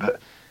replace him. But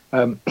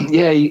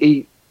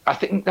I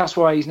think that's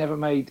why he's never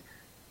made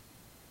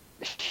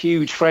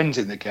huge friends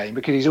in the game,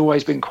 because he's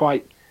always been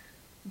quite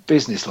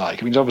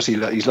businesslike. I mean, obviously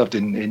he's loved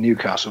in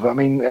Newcastle, but I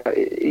mean,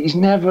 he's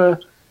never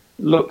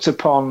looked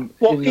upon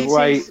in the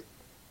way.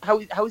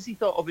 How is he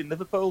thought of in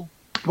Liverpool?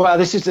 Well,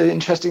 this is the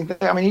interesting thing.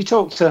 I mean, he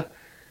talked to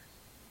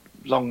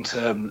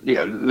long-term,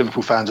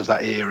 Liverpool fans of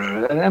that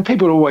era, and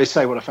people always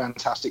say what a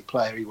fantastic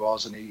player he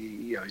was, and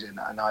he's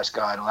a nice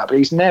guy and all that. But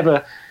he's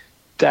never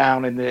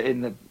down in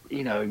the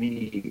I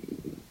mean,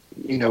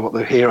 what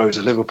the heroes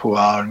of Liverpool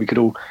are, and we could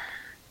all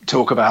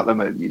talk about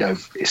them,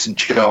 St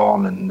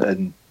John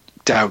and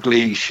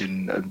Dalglish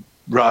and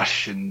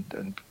Rush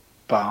and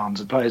Barnes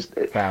and players.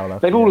 Fowler,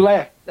 they've all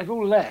left. They've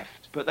all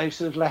left, but they've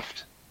sort of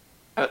left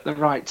at the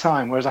right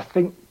time. Whereas I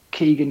think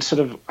Keegan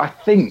I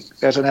think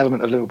there's an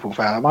element of Liverpool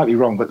fan, I might be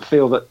wrong, but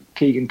feel that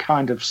Keegan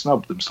kind of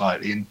snubbed them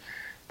slightly and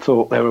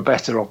thought there were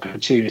better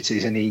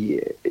opportunities, and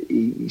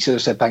he sort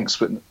of said thanks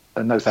but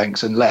no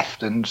thanks and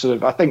left. And sort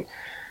of I think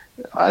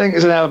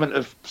there's an element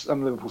of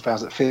some Liverpool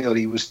fans that feel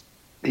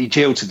he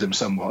jilted them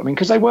somewhat. I mean,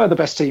 because they were the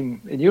best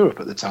team in Europe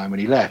at the time when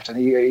he left, and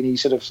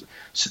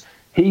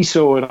he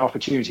saw an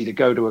opportunity to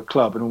go to a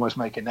club and almost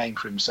make a name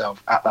for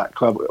himself at that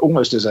club,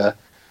 almost as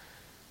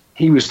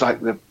he was like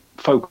the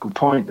focal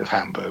point of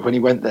Hamburg. When he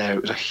went there,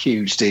 it was a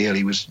huge deal.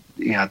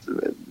 He had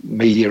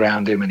media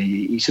around him, and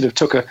he sort of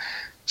took a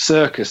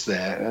circus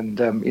there. And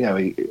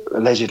he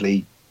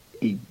allegedly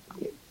he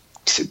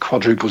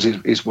quadruples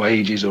his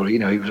wages, or he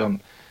was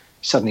on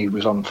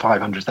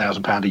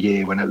 £500,000 a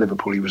year when at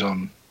Liverpool he was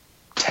on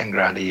 10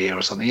 grand a year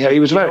or something. He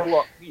was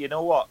You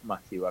know what,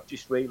 Matthew? I've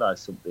just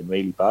realised something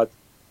really bad.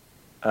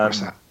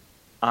 What's that?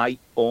 I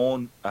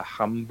own a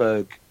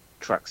Hamburg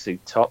tracksuit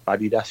top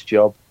Adidas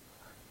job.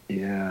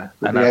 Yeah,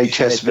 and the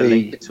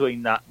HSV.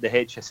 Between the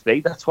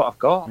HSV, that's what I've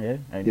got. Yeah.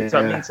 So,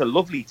 I mean, it's a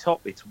lovely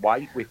top. It's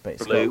white with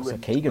blue. It's a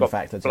Keegan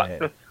factor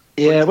to it.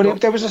 Yeah, well,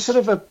 there was a sort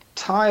of a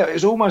tie. It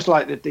was almost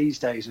like these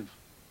days of.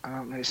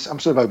 I'm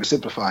sort of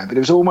oversimplifying, but it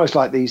was almost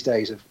like these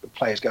days of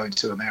players going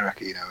to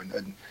America,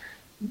 and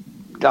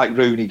like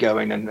Rooney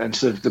going, and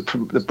sort of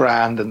the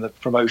brand and the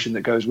promotion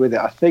that goes with it.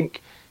 I think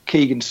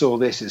Keegan saw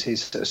this as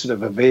his sort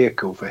of a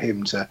vehicle for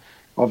him to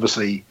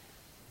obviously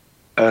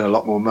earn a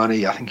lot more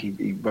money. I think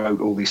he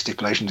wrote all these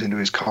stipulations into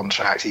his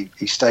contract.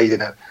 He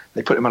stayed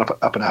they put him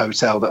up in a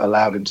hotel that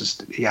allowed him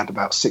to. He had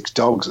about 6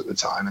 dogs at the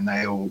time, and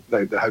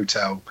the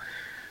hotel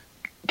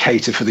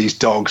catered for these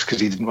dogs because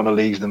he didn't want to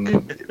leave them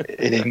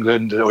in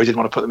England, or he didn't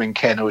want to put them in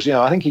kennels.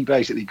 I think he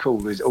basically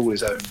called all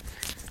his own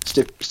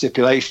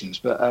stipulations.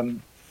 But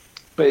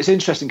it's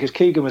interesting because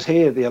Keegan was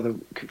here a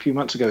few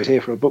months ago. He was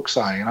here for a book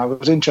signing, and I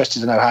was interested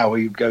to know how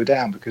he would go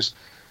down, because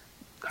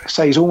like I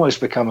say, he's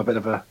almost become a bit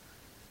of a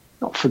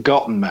not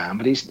forgotten man,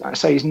 but he's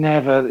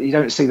never. You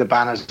don't see the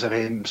banners of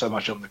him so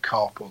much on the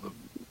Kop, or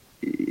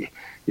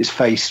his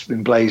face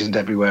emblazoned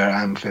everywhere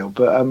at Anfield.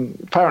 But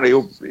apparently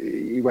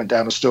he went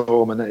down a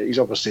storm, and he's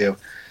obviously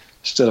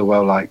still a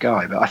well-liked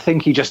guy. But I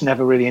think he just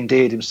never really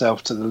endeared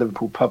himself to the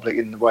Liverpool public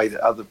in the way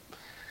that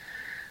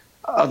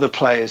other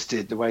players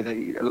did. The way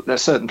that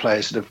certain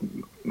players sort of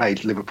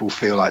made Liverpool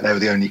feel like they were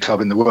the only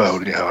club in the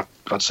world.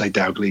 I'd say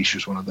Dalglish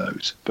was one of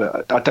those,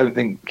 but I don't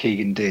think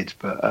Keegan did.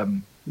 But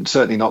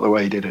certainly not the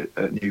way he did it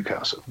at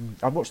Newcastle.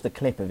 I watched the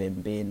clip of him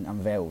being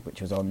unveiled,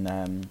 which was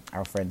on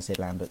our friend Sid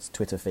Lambert's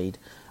Twitter feed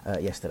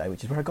yesterday,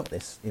 which is where I got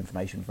this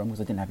information from,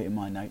 because I didn't have it in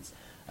my notes.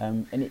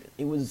 And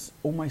it was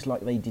almost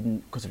like they didn't,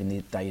 because in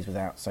the days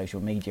without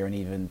social media and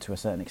even to a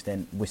certain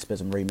extent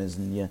whispers and rumours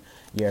and your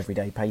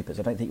everyday papers,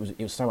 I don't think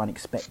it was so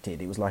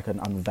unexpected. It was like an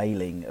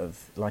unveiling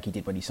of, like he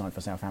did when he signed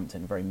for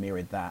Southampton, very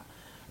mirrored that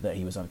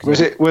he was on.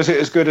 Was it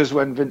as good as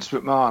when Vince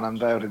McMahon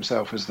unveiled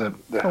himself as the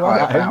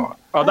higher power?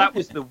 Oh, that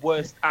was the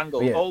worst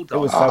angle. Yeah, Hold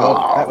on.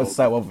 That was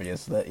so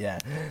obvious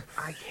that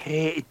I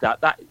hated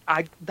that.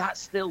 That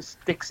still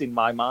sticks in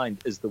my mind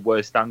as the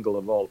worst angle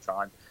of all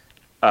time.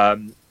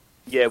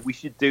 Yeah, we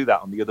should do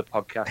that on the other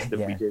podcast that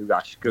we do,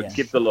 Rash.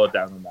 Give the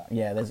lowdown on that.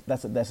 Yeah,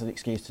 that's an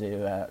excuse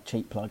to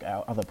cheap plug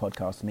our other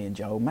podcast, me and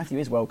Joel. Matthew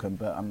is welcome,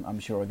 but I'm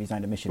sure of his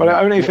own admission. Well,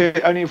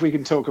 only if we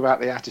can talk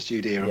about the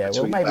attitude era. Yeah,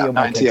 well, maybe you'll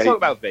talk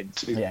about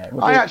Vince. Yeah,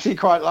 I actually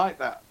quite like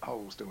that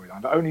whole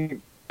storyline, but only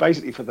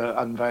basically for the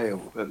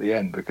unveil at the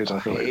end, because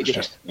I thought it was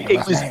just.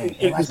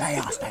 It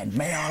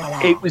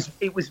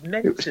was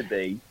meant to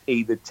be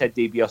either Ted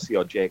DiBiase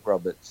or Jake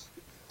Roberts,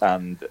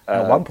 and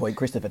at one point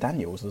Christopher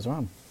Daniels as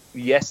well.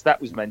 Yes, that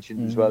was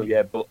mentioned as well,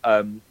 yeah, but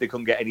they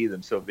couldn't get any of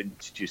them, so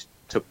Vince just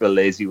took the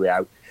lazy way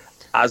out.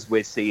 As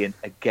we're seeing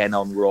again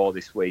on Raw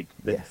this week,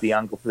 the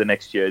angle for the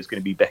next year is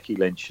going to be Becky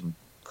Lynch and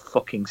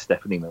fucking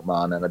Stephanie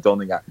McMahon, and I don't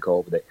think I can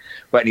cope with it.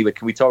 But anyway,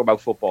 can we talk about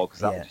football,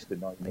 because that just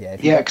annoyed me.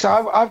 Yeah, because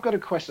I've got a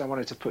question I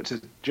wanted to put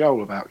to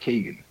Joel about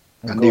Keegan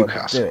and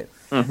Newcastle. Do it.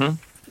 Mm-hmm.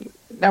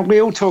 Now,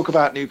 we all talk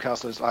about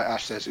Newcastle, as like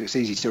Ash says, it's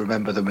easy to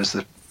remember them as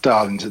the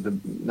darlings of the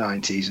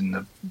 90s and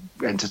the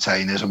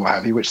entertainers and what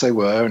have you, which they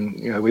were.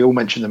 And, we all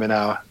mention them in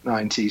our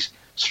 90s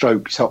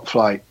stroke top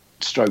flight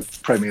stroke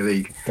Premier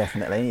League.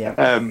 Definitely,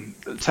 yeah.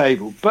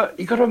 Table. But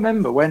you've got to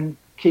remember, when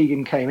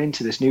Keegan came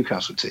into this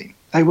Newcastle team,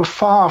 they were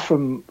far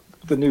from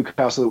the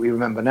Newcastle that we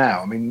remember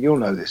now. I mean, you'll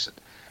know this,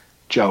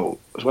 Joel,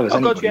 as well as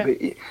anybody. God,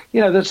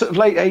 yeah. But, the sort of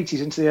late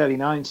 80s into the early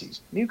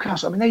 90s,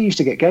 Newcastle, I mean, they used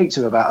to get gates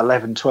of about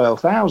 11,000,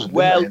 12,000.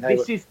 Well,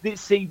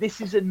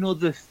 this is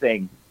another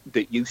thing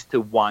that used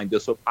to wind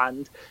us up.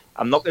 And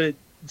I'm not going to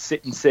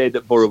sit and say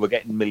that Borough were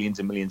getting millions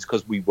and millions,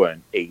 because we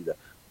weren't either.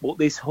 But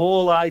this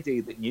whole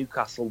idea that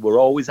Newcastle were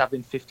always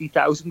having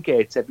 50,000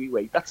 gates every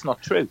week, that's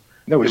not true.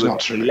 No, it's not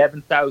true.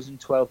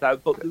 11,000,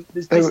 12,000. But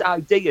there's this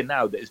idea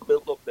now that is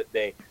built up that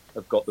they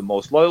have got the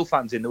most loyal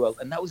fans in the world.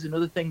 And that was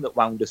another thing that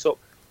wound us up.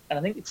 And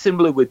I think it's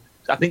similar with.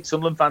 I think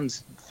Sunderland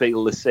fans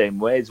feel the same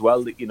way as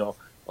well. That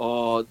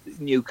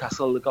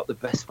Newcastle, they've got the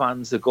best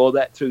fans. They go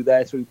through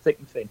thick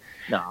and thin.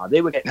 No,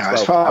 they were getting. No,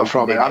 it's far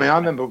from it. I mean, I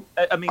remember.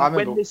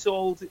 When this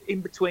old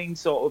in between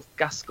sort of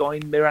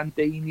Gascoigne,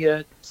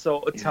 Mirandinha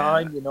sort of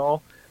time,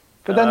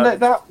 But then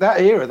that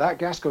era, that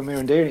Gascoigne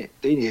Mirandinha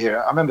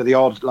era, I remember the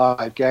odd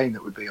live game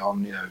that would be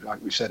on, like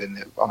we said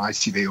on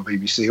ITV or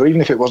BBC, or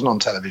even if it wasn't on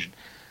television.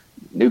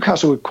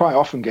 Newcastle would quite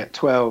often get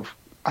 12.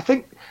 I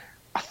think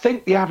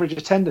the average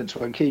attendance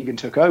when Keegan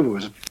took over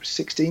was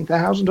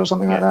 16,000 or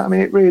something like that. I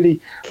mean, it really.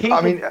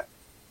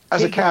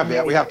 As a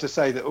caveat, we have to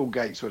say that all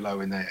gates were low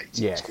in their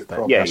 80s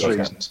for obvious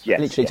reasons. Yeah,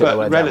 literally took the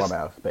words out of my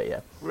mouth, but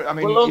yeah. I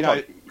mean,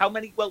 how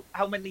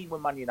many were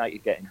Man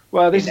United getting?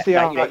 Well, this is the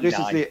argument.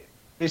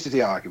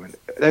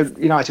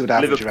 United would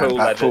average around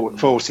about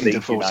 40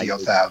 to 40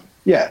 odd thousand.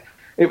 Yeah,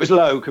 it was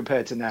low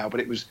compared to now, but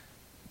it was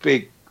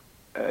big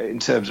in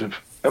terms of.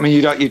 I mean,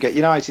 you get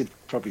United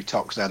probably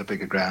tops out a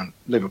bigger ground.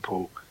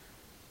 Liverpool,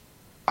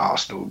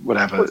 Arsenal,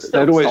 whatever.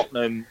 They'd always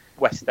Tottenham,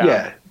 West Ham.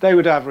 Yeah, they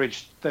would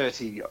average high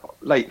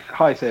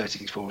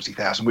 30s,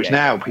 40,000, which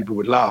now people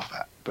would laugh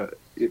at, but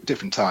at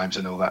different times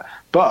and all that.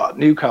 But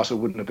Newcastle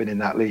wouldn't have been in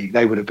that league.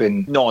 They would have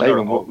been. They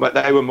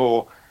were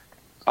more.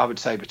 I would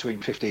say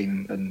between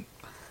 15 and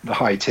the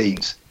high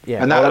teens.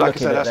 Yeah, and like I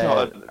said, that's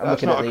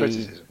not a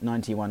criticism.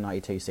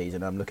 91-92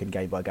 season, I'm looking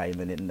game by game,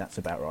 and that's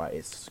about right.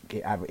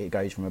 It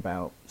goes from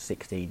about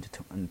 16 to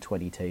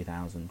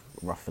 22,000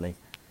 roughly.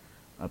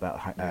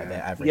 About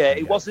their average. Yeah,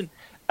 it wasn't,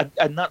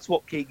 and that's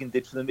what Keegan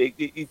did for them.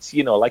 It's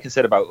like I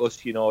said about us.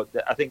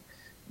 I think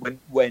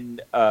when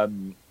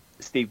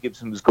Steve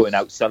Gibson was going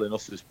out selling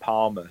us as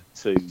Parma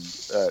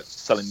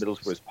selling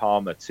Middlesbrough as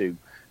Parma to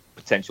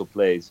potential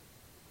players,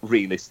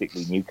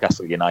 realistically,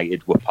 Newcastle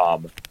United were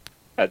Parma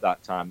at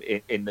that time.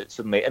 In that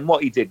suddenly, and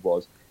what he did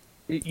was,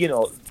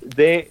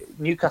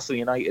 Newcastle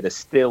United are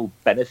still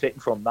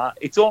benefiting from that.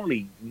 It's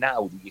only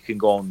now that you can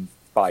go and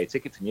buy a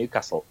ticket for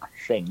Newcastle. I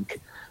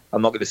think.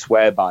 I'm not going to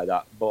swear by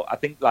that, but I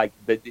think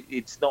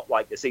it's not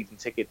like a season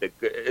ticket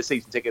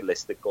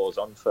list that goes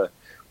on for,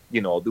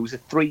 there was a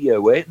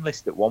 3-year waiting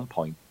list at one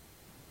point.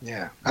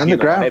 Yeah, and the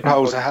ground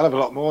holds a hell of a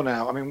lot more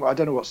now. I mean, I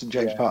don't know what St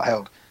James Park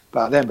held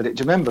back then, but do you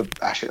remember,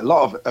 actually, a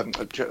lot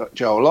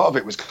of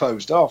it was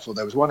closed off, or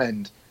there was one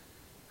end.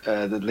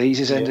 The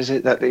Leeds end, is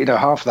it? That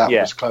half of that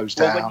was closed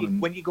down.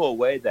 When you go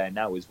away there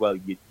now as well,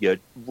 you're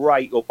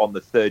right up on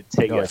the third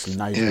tier.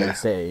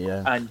 City,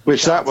 and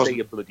which that was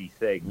a bloody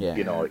thing.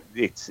 Yeah.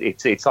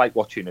 It's like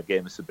watching a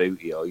game of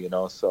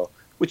Subbuteo, So,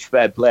 which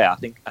fair play. I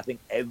think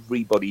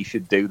everybody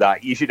should do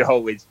that. You should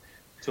always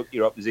tuck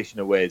your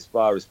opposition away as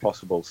far as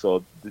possible,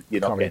 so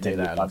you're not getting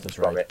any advantage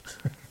from it.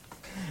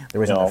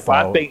 There isn't a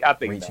foul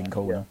reaching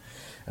corner.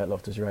 At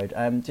Loftus Road.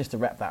 Just to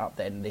wrap that up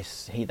then, they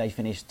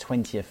finished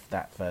 20th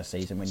that first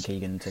season when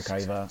Keegan took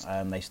over.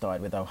 They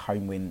started with a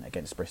home win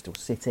against Bristol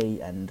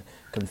City and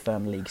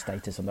confirmed league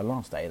status on the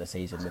last day of the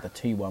season with a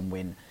 2-1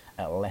 win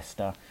at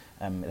Leicester.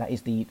 That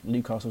is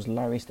Newcastle's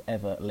lowest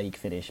ever league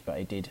finish, but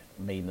it did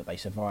mean that they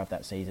survived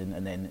that season.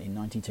 And then in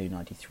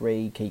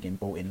 92-93, Keegan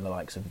brought in the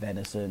likes of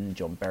Venison,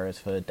 John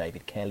Beresford,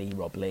 David Kelly,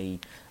 Rob Lee,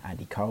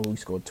 Andy Cole, who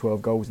scored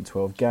 12 goals in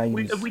 12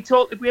 games. Have we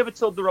ever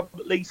told the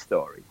Robert Lee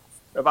story?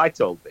 Have I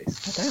told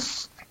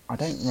this? I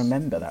don't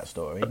remember that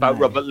story. About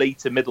Robert Lee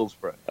to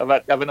Middlesbrough. Have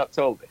I not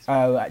told this?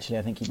 Oh, actually,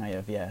 I think you may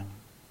have, yeah.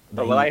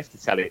 Well, I have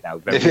to tell it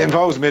now. If it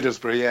involves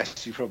Middlesbrough,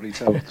 yes, you probably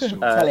told the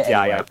story.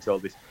 I have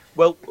told this.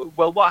 Well,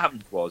 what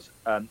happened was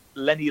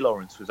Lenny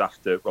Lawrence was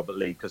after Robert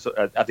Lee because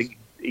I think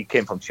he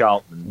came from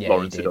Charlton. Yeah,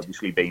 Lawrence had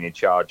obviously been in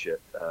charge at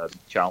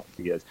Charlton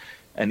for years,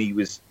 and he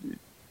was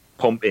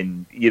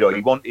pumping. He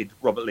wanted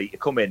Robert Lee to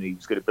come in. And he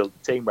was going to build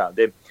the team around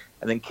him,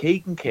 and then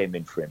Keegan came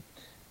in for him.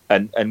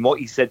 And what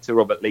he said to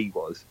Robert Lee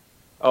was,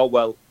 "Oh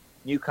well,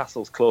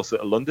 Newcastle's closer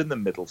to London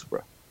than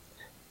Middlesbrough,"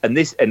 and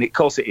of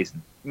course it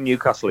isn't.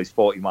 Newcastle is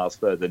 40 miles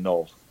further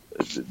north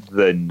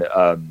than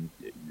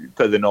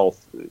further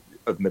north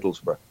of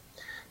Middlesbrough.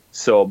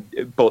 So,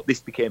 but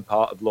this became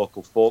part of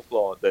local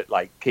folklore that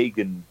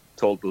Keegan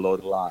told a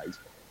load of lies,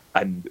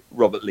 and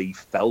Robert Lee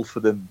fell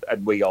for them,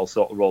 and we all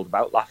sort of rolled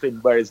about laughing.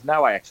 Whereas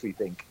now I actually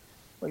think,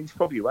 well, he's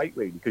probably right,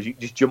 really, because you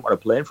just jump on a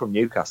plane from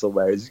Newcastle,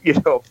 whereas,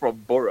 from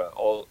Borough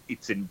or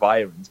its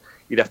environs,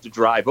 you'd have to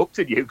drive up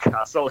to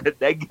Newcastle and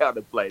then get on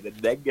a plane and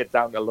then get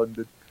down to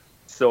London.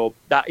 So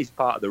that is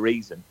part of the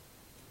reason.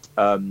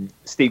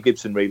 Steve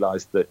Gibson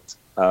realised that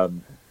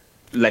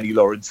Lenny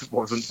Lawrence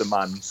wasn't the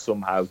man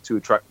somehow to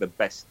attract the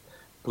best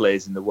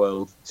players in the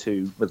world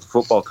to the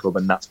football club,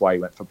 and that's why he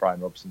went for Brian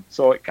Robson.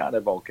 So it kind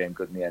of all came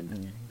good in the end.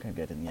 Yeah, came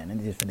good in the end,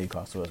 and it did for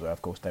Newcastle as well.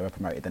 Of course, they were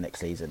promoted the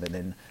next season, and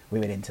then we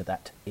went into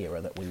that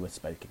era that we were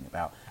speaking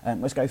about.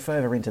 Let's go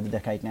further into the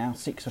decade now.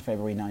 6th of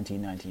February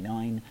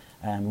 1999.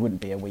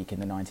 Wouldn't be a week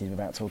in the 90s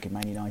without talking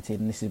Man United,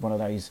 and this is one of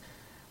those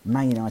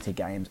Man United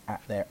games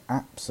at their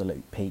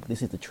absolute peak.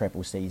 This is the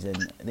treble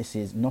season. This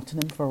is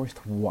Nottingham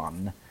Forest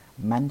 1,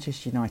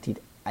 Manchester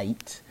United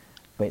 8.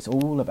 But it's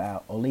all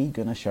about Ole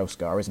Gunnar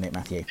Solskjaer, isn't it,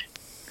 Matthew?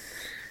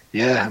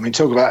 Yeah, I mean,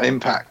 talk about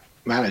impact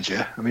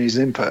manager. I mean, he's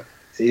an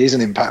he is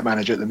an impact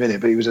manager at the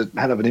minute, but he was a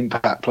hell of an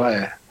impact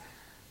player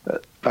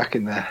back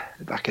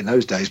in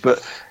those days.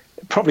 But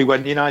probably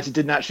when United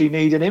didn't actually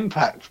need an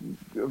impact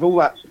of all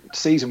that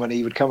season when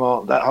he would come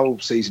on, that whole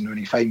season when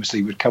he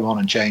famously would come on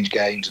and change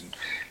games and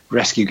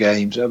rescue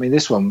games. I mean,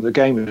 this one, the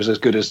game was as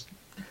good as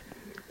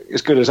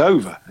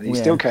over, and he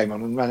still came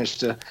on and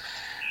managed to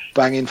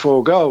bang in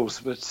 4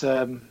 goals. But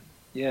I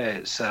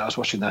was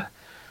watching the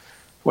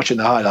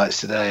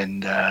highlights today,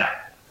 and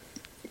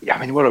I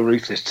mean, what a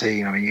ruthless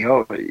team. I mean,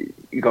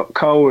 you got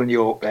Cole and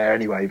York there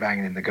anyway,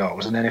 banging in the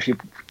goals, and then if you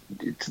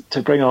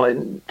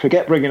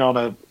forget bringing on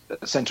a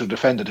central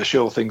defender to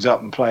shore things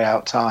up and play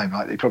out time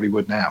like they probably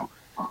would now.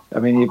 I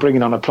mean, you're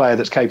bringing on a player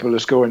that's capable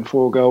of scoring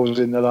 4 goals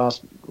in the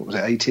last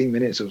 18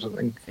 minutes or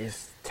something.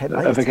 It's 10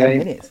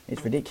 minutes.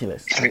 It's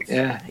ridiculous.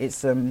 It's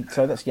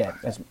so that's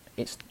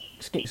it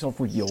kicks off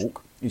with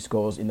York, who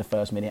scores in the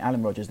first minute.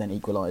 Alan Rodgers then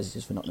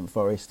equalises for Nottingham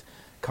Forest.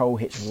 Cole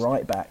hits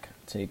right back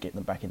to get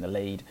them back in the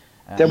lead.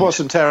 There was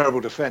some terrible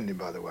defending,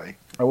 by the way.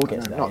 Oh, we'll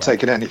get to that. Not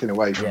taking anything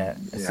away from.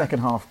 The second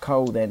half,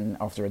 Cole then,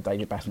 after a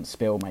David Bassett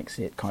spill, makes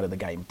it kind of the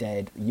game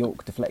dead.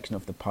 York deflection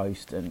off the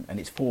post, and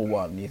it's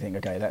 4-1. You think,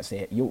 okay, that's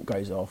it. York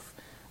goes off,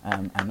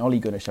 and Ole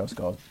Gunnar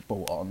Solskjaer's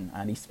brought on,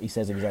 and he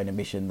says in his own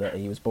admission that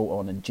he was brought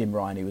on, and Jim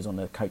Ryan, who was on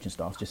the coaching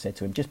staff, just said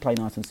to him, just play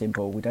nice and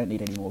simple. We don't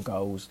need any more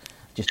goals.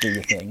 Just do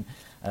your thing.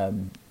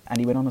 And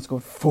he went on and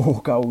scored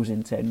 4 goals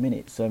in 10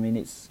 minutes. So, I mean,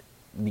 it's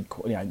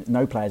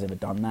no player's ever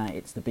done that.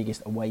 It's the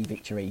biggest away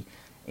victory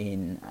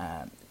in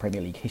Premier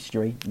League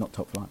history, not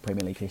top flight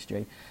Premier League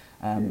history,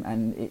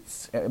 and it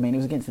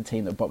was against the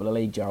team that bottom of the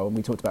league, Joel. And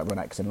we talked about Ron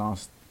Atkinson a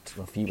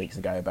few weeks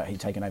ago about he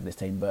taking over this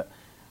team. But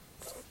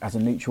as a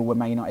neutral, were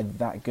Man United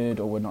that good,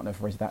 or were Nottingham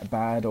Forest that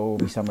bad, or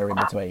were we somewhere in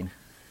between?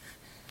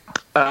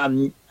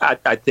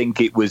 I think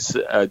it was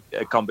a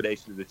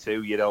combination of the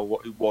two.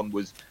 One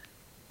was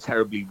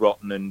terribly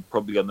rotten and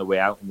probably on the way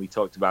out, and we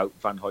talked about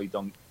Van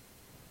Hooijdonk,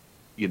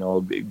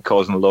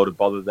 causing a load of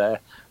bother there.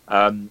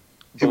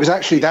 It was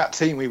actually that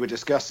team we were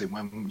discussing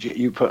when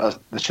you put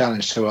the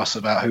challenge to us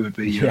about who would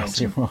be your Yes,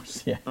 it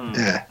was, yeah.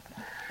 Yeah.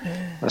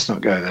 Let's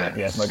not go there.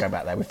 Yeah, let's not go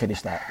back there. We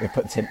finished that. We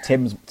put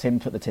Tim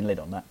put the tin lid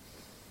on that.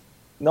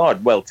 No,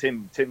 well,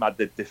 Tim had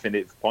the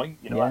definitive point,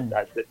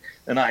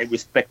 and I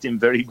respect him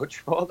very much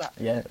for that.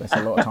 Yeah, that's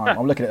a lot of time.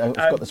 I'm looking at. I've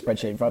got the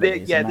spreadsheet in front of me.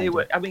 Yeah, they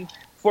were. I mean,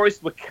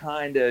 Forest were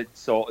kind of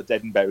sort of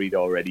dead and buried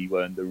already,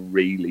 weren't they?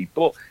 Really,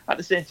 but at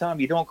the same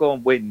time, you don't go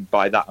and win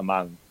by that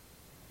amount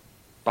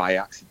by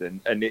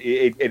accident, and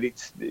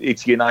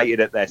it's United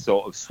at their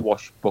sort of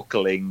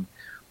swashbuckling.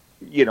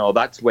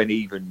 That's when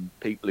even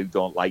people who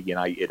don't like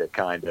United are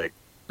kind of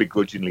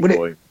begrudgingly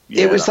going.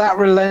 It was that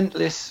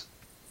relentless.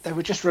 They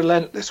were just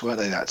relentless, weren't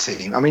they? That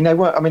team. I mean, they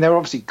were. I mean, they were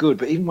obviously good,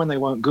 but even when they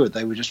weren't good,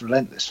 they were just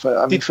relentless.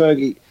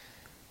 Fergie.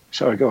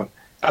 Sorry, go on.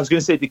 I was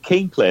going to say, did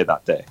Keane play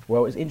that day?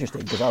 Well, it's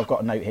interesting because I've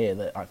got a note here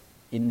that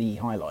in the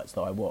highlights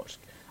that I watched,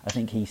 I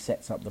think he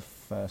sets up the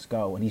first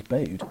goal and he's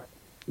booed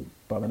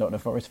by the Nottingham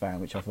Forest fan,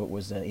 which I thought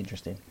was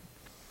interesting.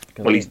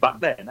 Well, he's back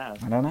there now.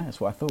 I don't know.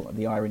 That's what I thought.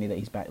 The irony that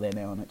he's back there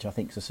now, which I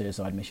think is a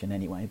suicide mission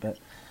anyway. But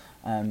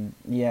I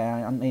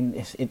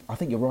mean, I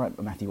think you're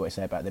right, Matthew, what you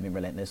say about them being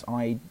relentless.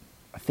 I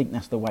think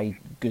that's the way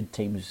good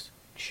teams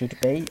should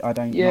be. I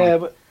don't. Yeah,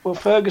 but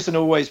Ferguson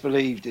always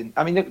believed in.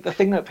 I mean, the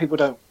thing that people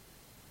don't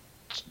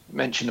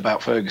mention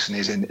about Ferguson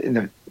is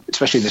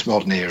especially in this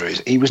modern era,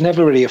 is he was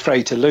never really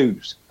afraid to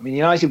lose. I mean,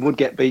 United would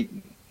get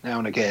beaten now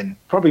and again,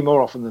 probably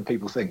more often than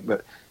people think,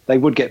 but they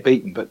would get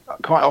beaten. But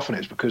quite often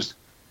it's because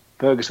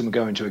Ferguson would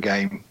go into a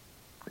game.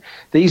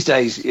 These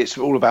days, it's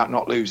all about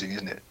not losing,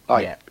 isn't it?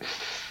 I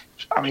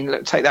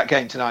mean, take that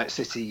game tonight,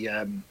 City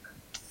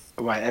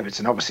away at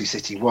Everton. Obviously,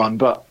 City won,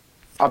 but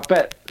I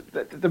bet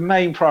the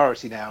main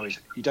priority now is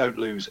you don't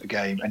lose a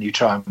game and you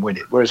try and win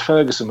it. Whereas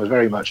Ferguson was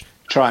very much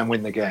try and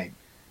win the game.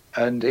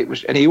 And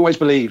he always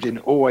believed in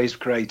always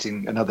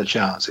creating another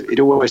chance. He'd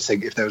always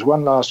think if there was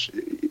one last,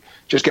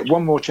 just get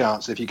one more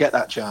chance. If you get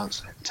that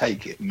chance,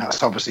 take it. And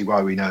that's obviously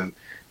why we know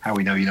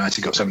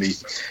United got so many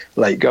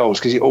late goals,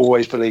 because he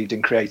always believed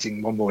in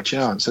creating one more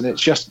chance. And it's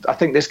just, I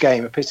think this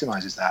game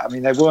epitomises that. I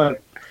mean, it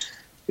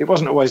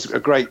wasn't always a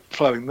great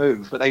flowing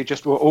move, but they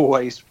just were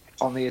always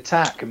on the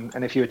attack.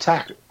 And if you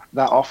attack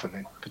that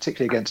often,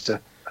 particularly against a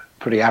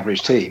pretty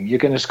average team, you're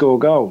going to score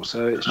goals.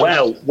 So it's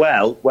well.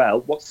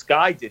 What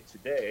Sky did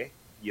today,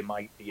 you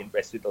might be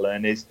interested to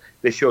learn, is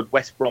they showed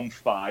West Brom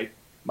 5,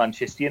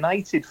 Manchester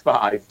United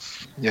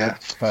 5. Yeah,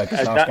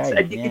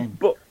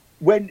 but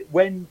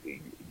when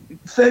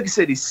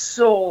Ferguson is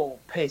so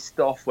pissed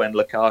off when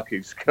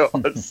Lukaku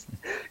scores,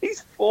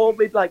 he's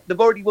foaming like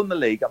they've already won the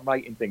league. I'm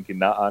right in thinking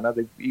that, aren't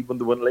they? He won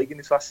the league in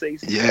his last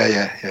season.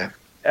 Yeah.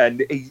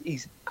 And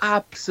he's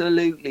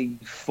absolutely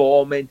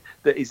foaming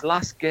that his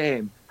last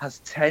game has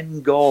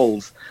 10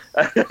 goals.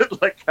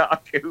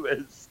 Lukaku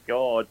has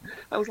scored.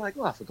 I was like,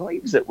 I forgot he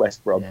was at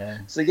West Brom. Yeah.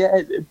 So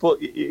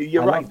but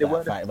you're right. They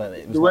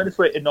weren't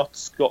afraid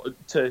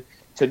to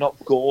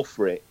not go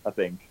for it, I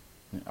think.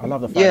 I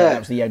love the fact that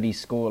was the only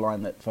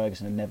scoreline that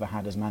Ferguson had never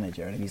had as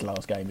manager, and in his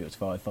last game it was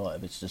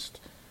 5-5. It's just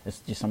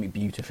something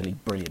beautifully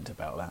brilliant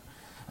about that.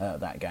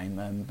 that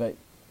game. But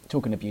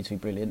talking of beautifully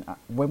brilliant,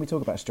 when we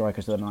talk about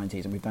strikers of the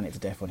 90s, and we've done it to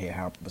death on here,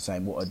 how we're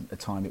saying what a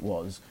time it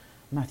was,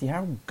 Matthew,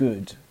 how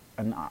good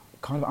and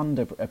kind of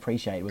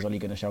underappreciated was Ole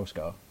Gunnar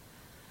Solskjaer?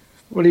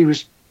 Well,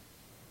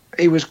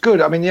 he was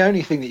good. I mean, the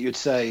only thing that you'd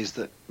say is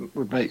that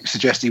would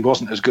suggest he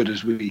wasn't as good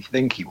as we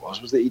think he was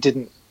that he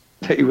didn't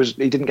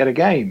get a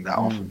game that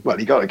often. Well,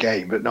 he got a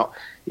game, but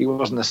he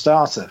wasn't a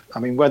starter. I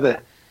mean,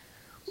 whether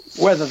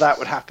that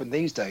would happen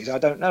these days, I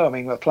don't know. I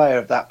mean, a player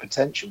of that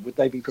potential, would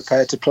they be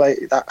prepared to play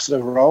that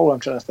sort of role? I'm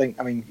trying to think.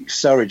 I mean,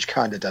 Surridge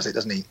kind of does it,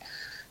 doesn't he,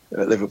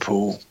 at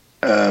Liverpool?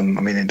 I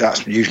mean,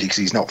 that's usually because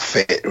he's not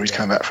fit or he's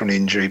coming back from an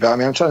injury. But I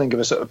mean, I'm trying to think of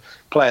a sort of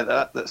player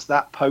that's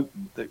that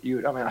potent that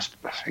you. I mean, I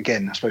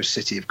suppose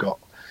City have got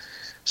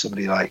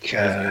somebody like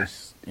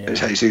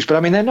Jesus, but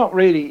I mean, they're not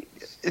really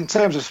in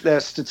terms of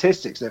their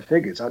statistics, their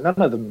figures. None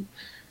of them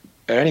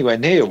are anywhere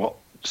near what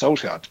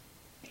Solskjaer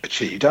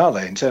achieved, are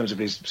they? In terms of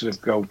his sort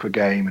of goal per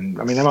game, and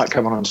I mean, they might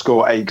come on and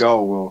score a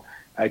goal or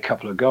a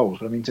couple of goals,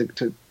 but I mean,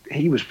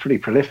 he was pretty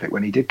prolific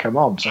when he did come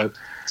on. So.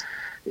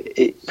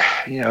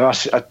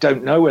 I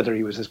don't know whether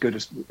he was as good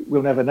as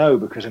we'll never know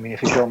because I mean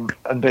if he'd gone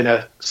and been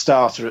a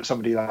starter at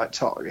somebody like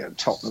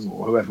Tottenham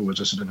or whoever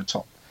was a sort of a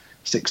top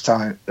six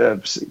side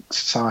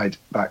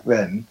back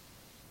then,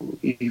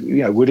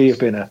 would he have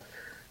been a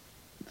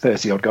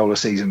 30-odd goal a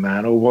season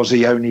man, or was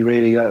he only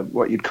really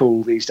what you'd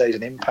call these days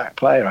an impact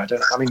player? I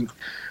mean,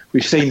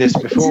 we've seen this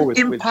before with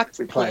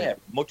impact player.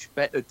 Much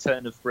better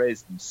turn of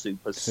phrase than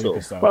super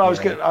sub. Well, I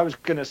was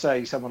going to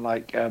say someone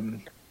like.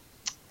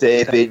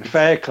 David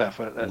Fairclough.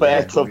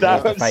 Fairclough.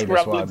 That was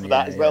scrambling for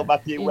that as well,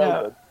 Matthew.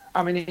 Well done.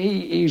 I mean,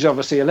 he's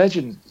obviously a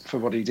legend for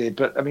what he did,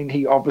 but I mean,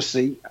 he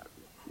obviously,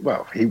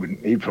 well,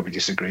 he'd probably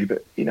disagree,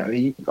 but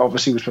he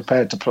obviously was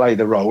prepared to play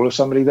the role of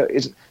somebody that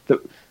the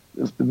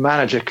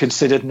manager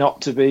considered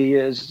not to be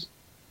as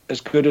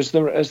good as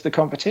the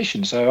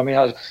competition. So I mean,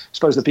 I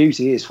suppose the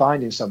beauty is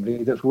finding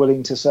somebody that's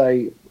willing to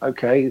say,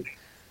 okay,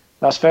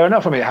 that's fair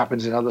enough. I mean, it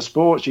happens in other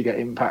sports. You get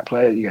impact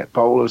players, you get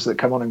bowlers that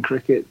come on in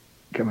cricket.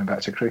 Coming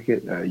back to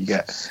cricket, you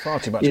get far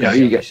too much. You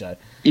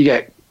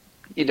get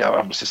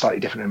obviously slightly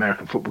different in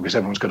American football because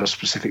everyone's got a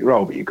specific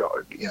role, but you've got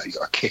a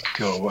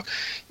kicker. Or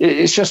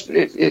it's just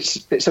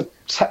it's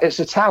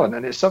a talent,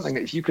 and it's something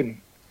that if you can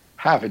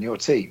have in your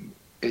team,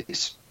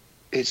 it's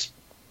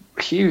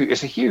huge.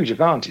 It's a huge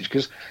advantage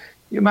because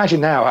you imagine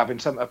now having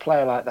a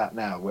player like that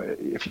now, where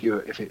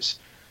if it's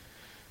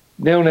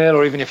 0-0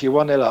 or even if you're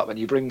 1-0 up and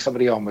you bring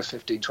somebody on with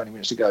 15-20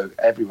 minutes to go,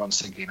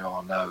 everyone's thinking, oh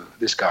no,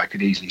 this guy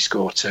could easily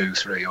score 2,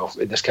 3 or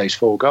in this case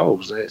 4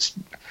 goals. It's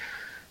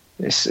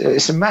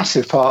a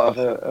massive part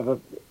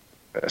of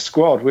a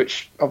squad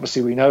which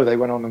obviously we know they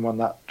went on and won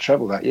that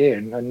treble that year,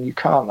 and you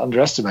can't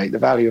underestimate the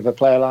value of a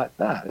player like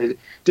that. It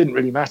didn't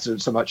really matter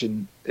so much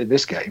in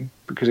this game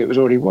because it was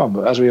already won,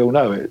 but as we all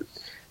know,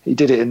 he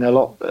did it in a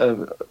lot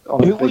on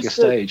a bigger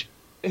stage.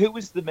 Who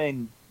was the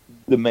main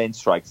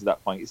strikers at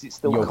that point? Is it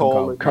still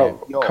Cole and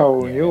York?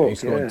 Who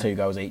scored 2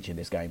 goals each in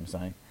this game?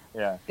 So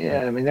yeah.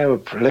 I mean, they were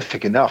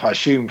prolific enough. I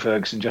assume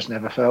Ferguson just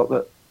never felt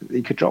that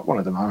he could drop one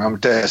of them. I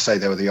dare say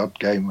there were the odd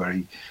game where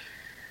he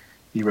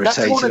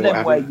rotated. That's one of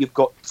them where you've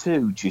got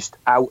 2 just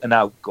out and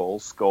out goal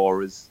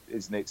scorers,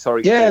 isn't it?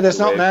 Sorry. Yeah, there's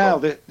not now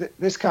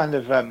this kind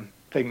of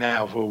thing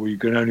now where you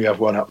can only have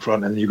one up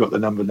front and you've got the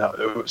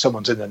number.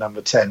 Someone's in the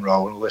number 10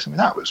 role and all this. I mean,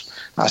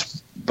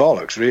 that's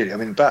bollocks, really. I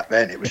mean, back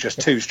then it was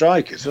just 2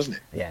 strikers, wasn't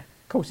it? Yeah.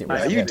 Of course it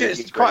was.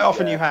 Quite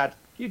often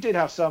you did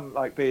have some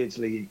like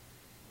Beardsley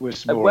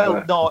was more we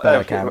talked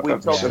about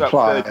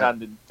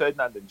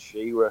Ferdinand and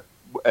Shearer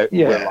were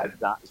like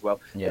that as well,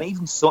 and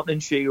even Sutton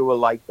and Shearer were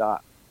like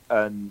that,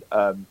 and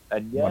won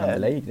the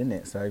league, didn't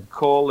it? So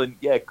Cole and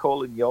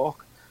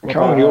York.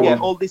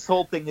 All this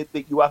whole thing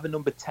that you have a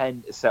number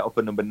 10 to set up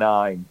a number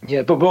 9.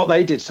 Yeah, but what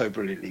they did so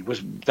brilliantly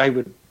was they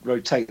would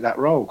rotate that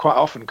role. Quite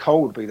often,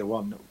 Cole would be the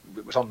one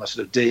that was on the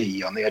sort of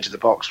D on the edge of the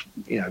box,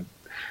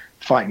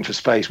 fighting for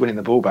space, winning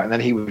the ball back, and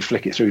then he would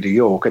flick it through to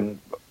York, and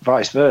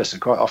vice versa.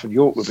 Quite often,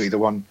 York would be the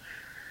one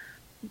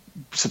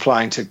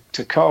supplying to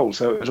Cole.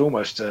 So it was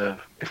almost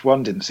if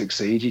one didn't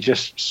succeed, you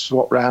just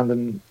swap round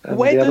and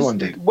the other one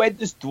did. Where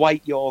does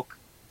Dwight York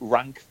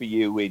rank for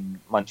you in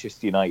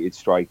Manchester United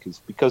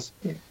strikers? Because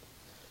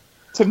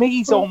to me,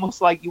 he's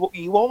almost like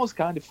you almost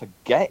kind of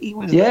forget he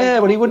was. Yeah,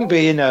 well, he wouldn't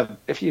be in a.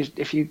 If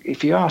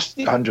you asked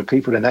 100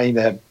 people to name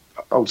their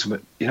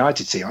ultimate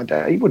United team,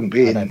 he wouldn't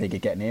be. I don't think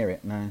he'd get near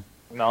it. No,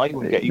 he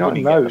wouldn't get. He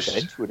wouldn't get the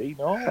bench, would he?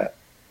 No.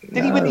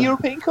 Did he win the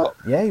European Cup?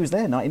 Yeah, he was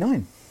there,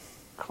 99.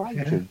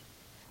 Crikey.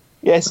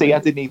 Yeah, see, I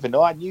didn't even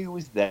know. I knew he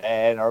was there,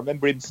 and I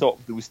remember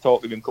there was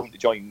talk of him coming to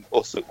join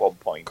us at one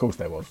point. Of course,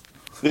 there was.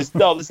 There's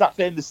that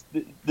famous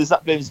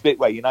bit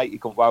where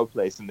United come to our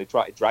place and they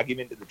try to drag him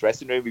into the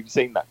dressing room. Have you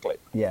seen that clip?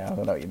 Yeah, I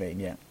know what you mean.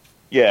 Yeah.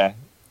 Yeah.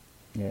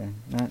 Yeah.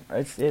 No,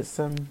 it's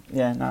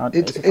yeah. No,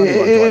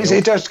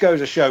 it does go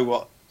to show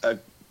what a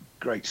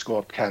great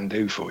squad can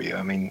do for you.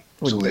 I mean,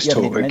 all this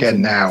talk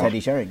again now.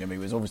 Teddy Sheringham, who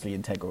was obviously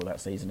integral that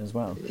season as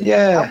well.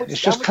 Yeah, it's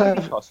just kind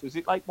of. Was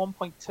it like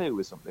 1.2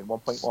 or something?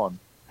 1.1.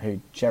 Who,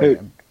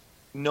 Sheringham?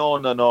 No.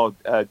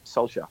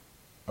 Solskjaer.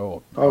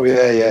 Oh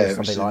yeah.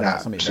 Something like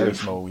that. Something very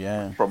small.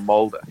 Yeah. From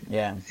Mulder.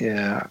 Yeah.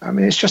 Yeah. I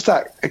mean, it's just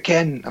that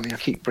again. I mean, I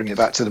keep bringing it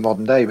back to the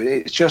modern day, but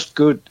it's just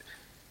good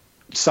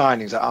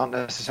signings that aren't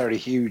necessarily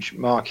huge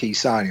marquee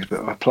signings,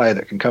 but a player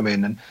that can come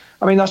in. And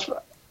I mean,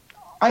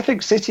 I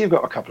think City have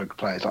got a couple of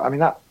players. I mean,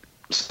 that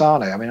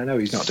Sane. I mean, I know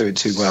he's not doing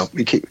too well.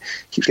 He keeps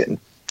getting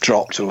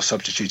dropped or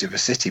substituted for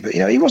City, but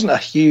he wasn't a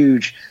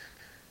huge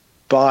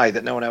buy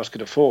that no one else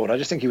could afford. I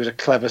just think he was a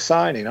clever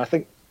signing. I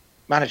think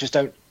managers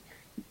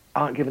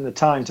aren't given the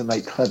time to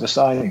make clever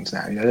signings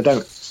now.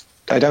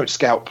 They don't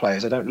scout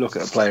players. They don't look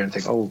at a player and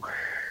think, oh,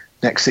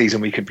 next season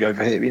we could be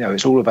over here.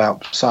 It's all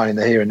about signing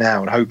the here and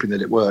now and hoping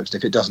that it works.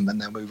 If it doesn't, then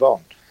they'll move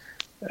on.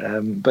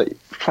 But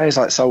players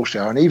like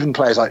Solskjaer and even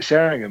players like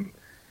Sheringham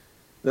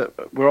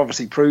that were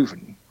obviously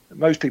proven.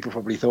 Most people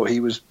probably thought he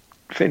was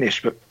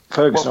finished, but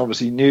Ferguson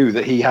obviously knew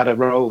that he had a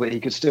role that he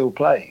could still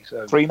play.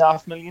 So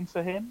 $3.5 million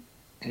for him.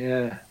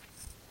 Yeah.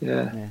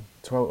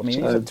 12. I mean,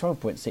 it was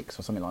 12.6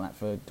 or something like that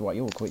for Dwight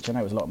York, which I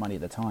know was a lot of money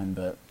at the time,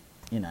 but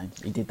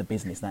he did the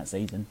business that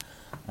season.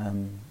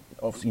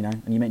 Obviously,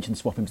 and you mentioned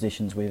swapping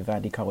positions with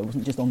Andy Cole. It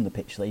wasn't just on the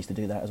pitch they used to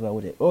do that as well,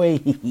 would it? Oi!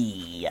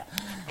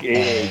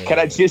 Can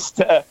I just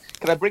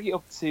can I bring it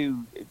up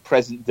to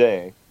present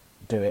day?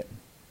 Do it.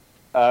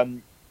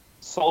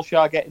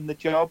 Solskjaer getting the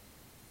job.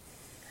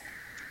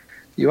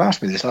 You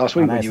asked me this last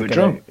week when you were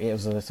drunk. It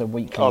was a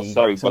weekly. Oh,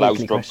 sorry, but I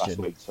was drunk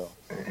question. last week. So.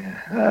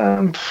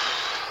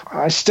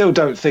 I still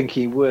don't think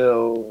he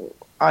will.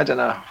 I don't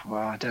know.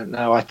 Well, I don't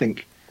know. I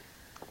think.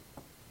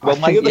 Well,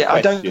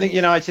 I don't think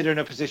United are in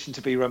a position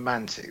to be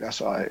romantic.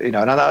 That's why, and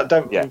I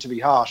don't want to be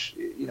harsh.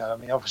 I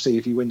mean, obviously,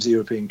 if he wins the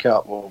European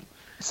Cup or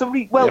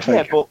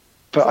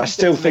but I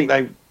still think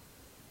they.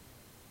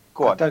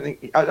 Go on.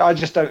 I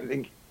just don't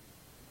think,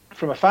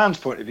 from a fan's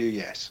point of view,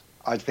 yes,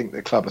 I think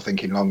the club are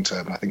thinking long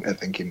term. I think they're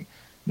thinking,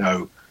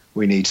 no,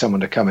 we need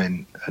someone to come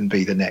in and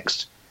be the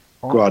next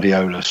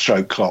Guardiola,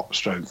 / Klopp,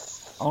 /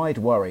 I'd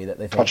worry that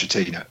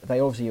Pochettino. They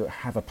obviously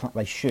have a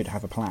they should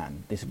have a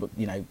plan. This,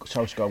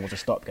 Solskjaer was a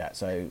stopgap,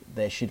 so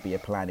there should be a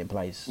plan in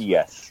place.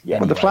 Yes. Anyway.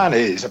 Well, the plan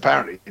is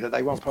apparently that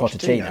they want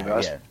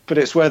Pochettino. But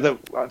it's whether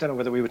I don't know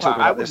whether we were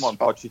talking about this. I wouldn't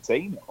want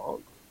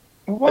Pochettino.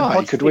 Why?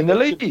 He could win the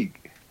league.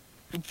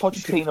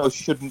 Pochettino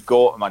shouldn't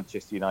go to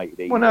Manchester United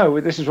either. Well, no,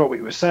 this is what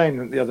we were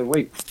saying the other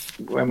week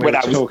when we were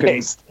talking.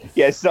 Pissed.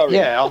 Yeah, sorry.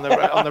 Yeah, on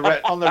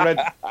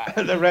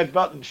the red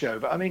button show.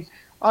 But I mean,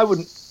 I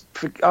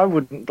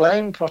wouldn't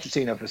blame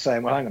Pochettino for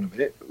saying, well, hang on a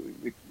minute,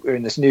 we're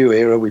in this new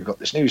era, we've got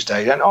this new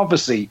stage, and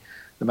obviously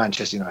the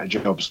Manchester United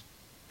job's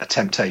a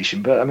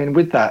temptation, but I mean,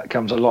 with that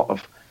comes a lot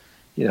of,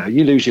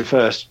 you lose your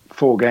first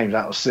 4 games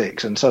out of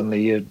 6, and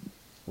suddenly you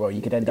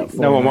could end up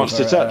no one wants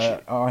to touch an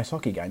ice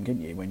hockey game,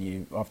 couldn't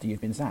you, after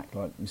you've been sacked,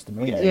 like Mr.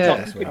 Mourinho.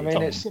 Yeah, I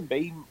mean, it's going to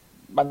be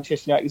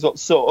Manchester United.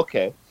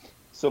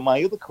 So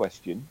my other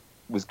question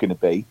was going to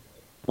be,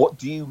 what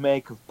do you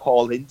make of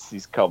Paul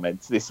Ince's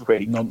comments this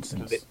week?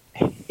 Nonsense.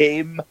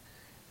 Him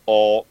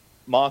or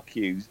Mark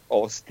Hughes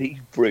or Steve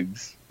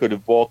Bruce could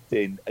have walked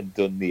in and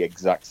done the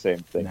exact same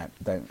thing. No,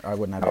 don't. I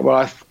wouldn't have it.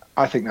 Well,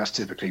 I think that's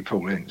typically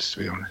Paul Ince, to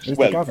be honest. He's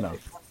the governor.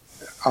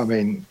 I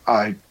mean,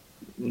 I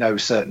know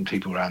certain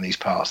people around these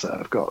parts that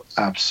have got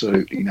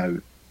absolutely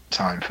no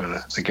time for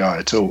the guy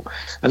at all.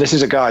 And this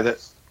is a guy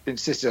that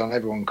insisted on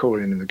everyone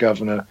calling him the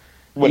governor.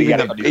 Well, he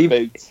had it on his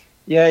boots.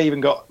 Yeah, he even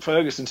got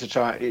Ferguson to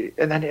try.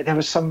 And then there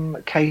was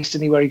some case,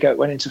 didn't he, where he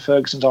went into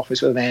Ferguson's office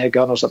with an air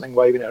gun or something,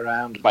 waving it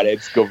around. My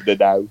name's Governor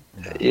now.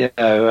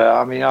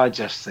 I mean, I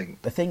just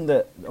think... The thing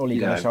that Ole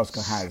Gunnar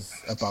Solskjaer has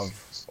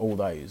above all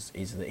those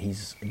is that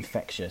he's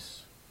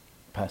infectious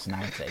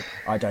personality.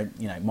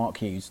 Mark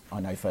Hughes, I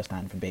know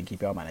firsthand from being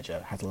QPR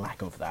manager, has a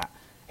lack of that.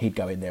 He'd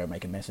go in there and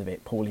make a mess of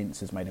it. Paul Ince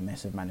has made a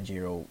mess of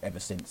managerial ever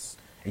since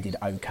he did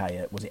okay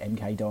at, was it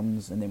MK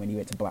Dons? And then when he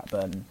went to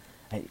Blackburn...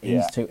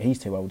 He's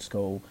too old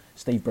school.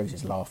 Steve Bruce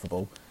is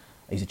laughable.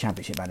 He's a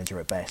championship manager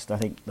at best. I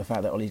think the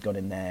fact that Ollie's got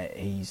in there,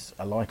 he's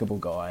a likeable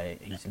guy.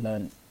 He's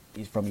learned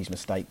from his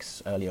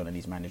mistakes early on in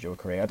his managerial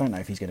career. I don't know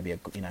if he's going to be a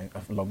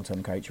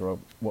long-term coach or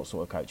what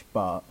sort of coach,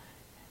 but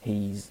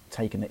he's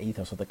taken the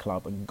ethos of the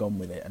club and gone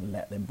with it and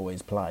let them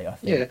boys play, I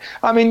think. Yeah,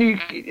 I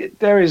mean,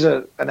 there is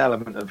an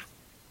element of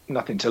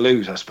nothing to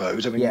lose, I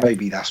suppose. I mean,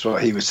 maybe that's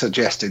what he was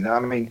suggesting. I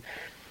mean...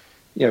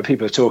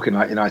 people are talking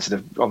like United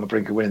are on the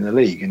brink of winning the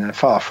league, and they're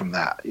far from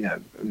that.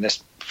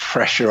 There's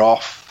pressure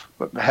off,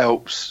 but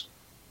helps.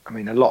 I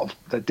mean,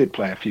 they did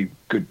play a few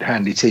good,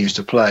 handy teams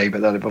to play,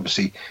 but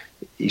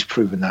he's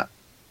proven that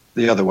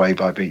the other way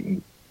by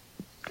beating,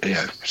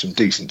 some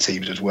decent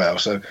teams as well.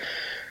 So,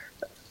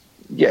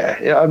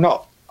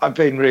 I'm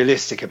being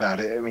realistic about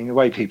it. I mean, the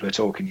way people are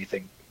talking, you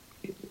think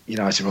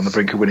United are on the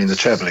brink of winning the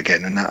treble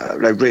again, and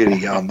they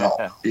really are not.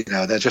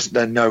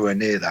 They're nowhere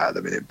near that at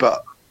the minute,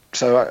 but.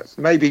 So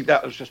maybe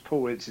that was just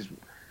Paul Ince's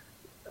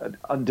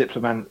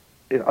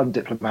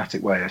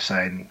undiplomatic way of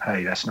saying,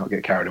 "Hey, let's not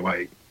get carried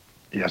away.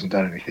 He hasn't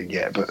done anything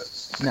yet." But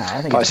no,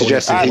 I think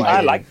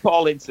I like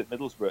Paul Ince at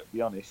Middlesbrough. To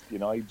be honest, he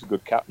was a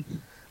good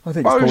captain. I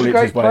think Paul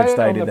Ince's way of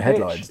staying in the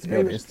headlines. To be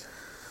honest,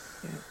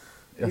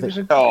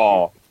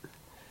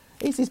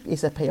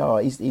 It's a PR.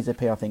 He's a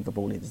PR thing for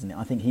Ball, isn't it?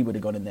 I think he would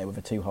have gone in there with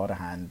a too hard a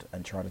hand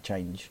and tried to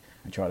change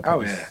and try to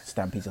put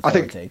stamp his authority.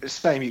 I think the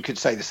same. You could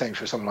say the same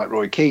for someone like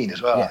Roy Keane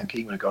as well. I think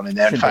he would have gone in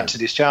there and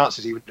fancied his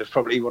chances. He would have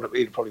probably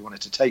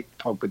wanted to take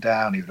Pogba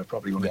down. He would have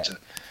probably wanted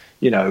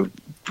to,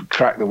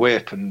 crack the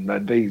whip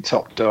and be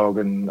top dog.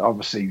 And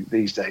obviously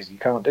these days you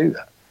can't do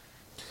that.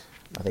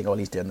 I think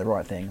Ollie's doing the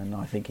right thing, and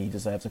I think he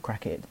deserves a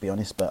crack at it, to be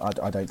honest. But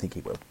I don't think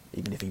he will,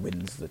 even if he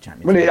wins the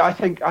Champions League.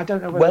 I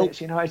don't know whether it's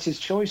United's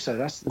choice, though.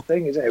 That's the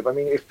thing, isn't it? I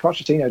mean, if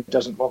Pochettino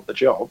doesn't want the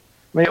job,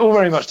 I mean, it all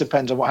very much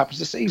depends on what happens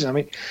this seaon. I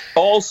mean,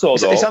 also,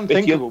 it's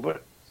unthinkable,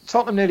 but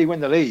Tottenham nearly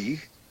win the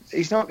league.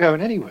 He's not going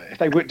anywhere. If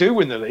they do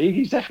win the league,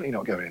 he's definitely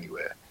not going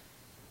anywhere.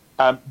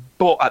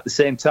 But at the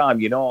same time,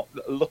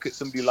 look at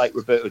somebody like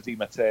Roberto Di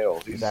Matteo,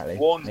 who's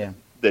won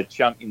the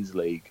Champions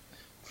League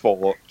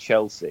for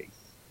Chelsea.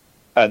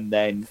 And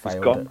then it's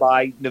gone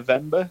by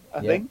November,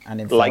 I think.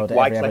 And like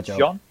Wycliffe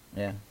Jean.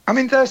 Yeah. I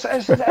mean, there's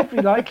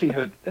every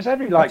likelihood. There's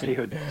every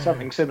likelihood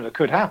something similar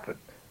could happen.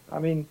 I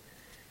mean,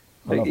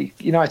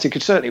 United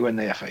could certainly win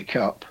the FA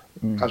Cup,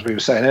 as we were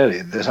saying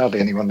earlier. There's hardly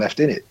anyone left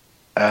in it.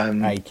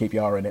 Hey, keep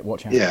your eye on it.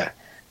 Watch out. Yeah,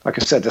 like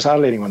I said, there's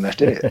hardly anyone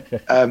left in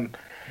it.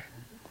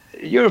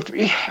 Europe.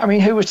 I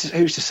mean, who's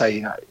to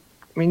say? I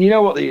mean, you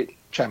know what the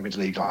Champions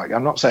League like.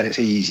 I'm not saying it's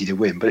easy to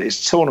win, but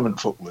it's tournament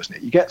football, isn't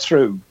it? You get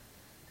through.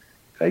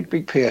 They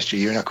beat PSG,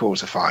 you're in a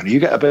quarter final. You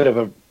get a bit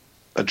of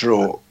a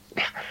draw.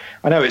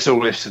 I know it's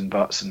all ifs and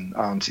buts and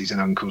aunties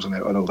and uncles and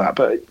all that,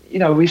 but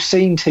we've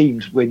seen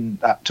teams win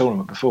that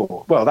tournament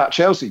before. Well, that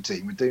Chelsea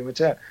team with Di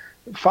Matteo,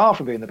 far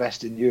from being the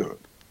best in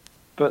Europe,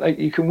 but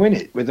you can win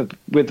it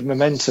with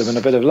momentum and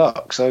a bit of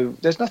luck. So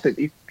there's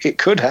nothing. It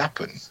could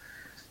happen,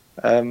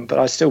 but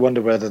I still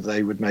wonder whether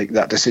they would make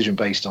that decision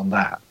based on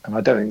that. And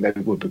I don't think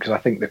they would, because I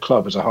think the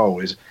club as a whole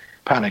is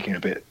panicking a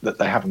bit that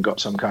they haven't got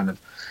some kind of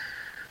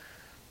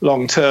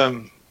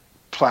long-term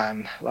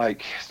plan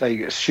like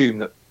they assume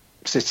that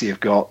City have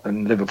got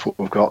and Liverpool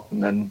have got,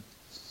 and then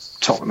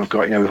Tottenham have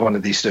got, with one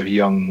of these sort of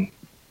young,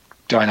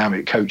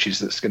 dynamic coaches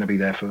that's going to be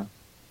there for,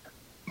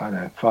 I don't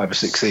know, 5 or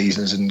 6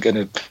 seasons and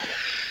going to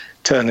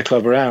turn the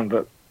club around.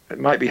 But it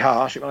might be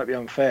harsh, it might be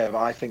unfair, but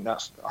I think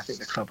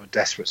the club are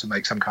desperate to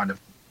make some kind of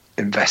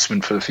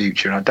investment for the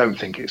future, and I don't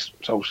think it's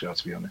Solskjaer,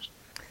 to be honest.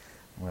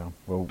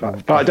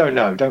 But I don't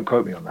know. Don't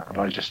quote me on that. But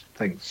I just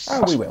think.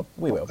 Oh,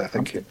 we will.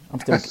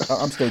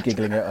 I'm still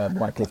giggling at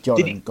Wycliffe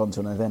Jean and Gone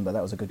to November.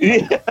 That was a good.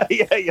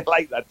 Yeah, you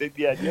like that, didn't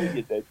you? Yeah,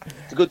 you did.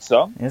 It's a good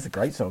song. Yeah, it's a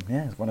great song.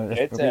 Yeah, it's one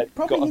of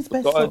probably his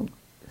best song.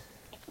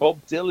 Bob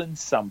Dylan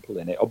sample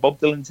in it, or Bob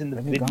Dylan's in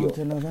the video. Gone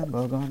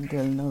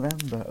till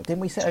November.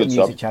 Didn't we set a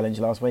music challenge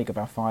last week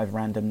about 5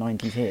 random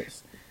 90s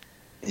hits?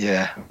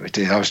 Yeah, we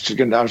did. I was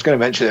going to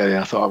mention it earlier.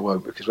 I thought I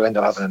won't, because we'll end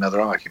up having another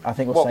argument. I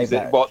think we'll save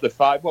that. What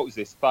was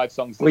this? 5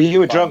 songs? Well, you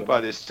were drunk by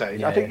this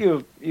stage. Yeah, I think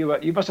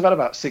you must have had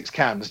about 6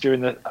 cans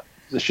during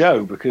the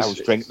show, because I was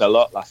drinking a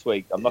lot last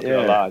week. I'm not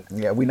going to lie.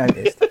 Yeah, we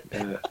noticed.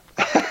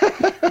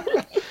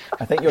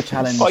 I think your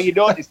challenge. Oh, you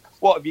noticed?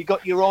 What, have you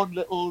got your own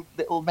little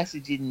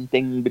messaging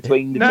thing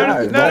between the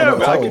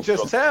No, I could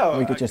just tell.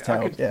 We could just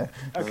tell. Yeah,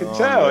 I could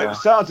tell. It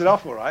started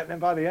off all right, and then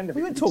by the end of it,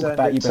 we won't talk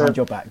about you behind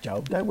your back,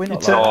 Joel. No, we're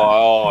not.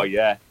 Oh,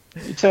 yeah.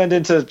 You turned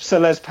into Sir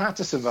Les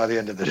Patterson by the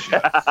end of the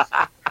show.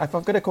 If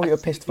I'm going to call you a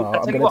pissed fart,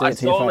 I'm going to do it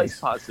to your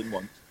face.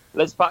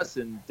 Les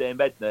Patterson,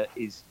 Dame Edna,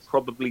 is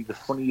probably the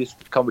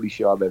funniest comedy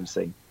show I've ever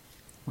seen.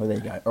 Well, there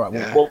you go. All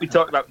right. What we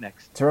talk about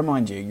next? To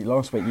remind you,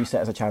 last week you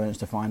set as a challenge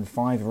to find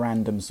 5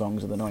 random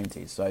songs of the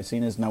 90s. So as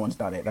soon as no one's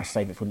done it, let's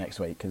save it for next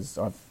week, because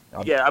I'm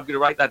going to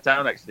write that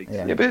down, actually.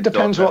 Yeah, but it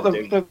depends what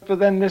but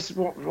then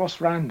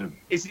what's random.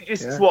 Is it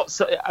just what?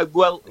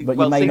 But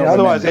you may not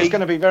otherwise, it's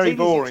going to be very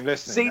boring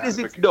listening. See as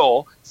it's me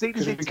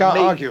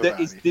that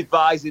is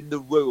devising the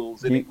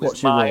rules, and it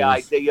was my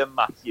idea,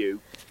 Matthew.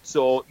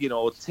 So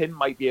Tim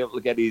might be able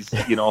to get his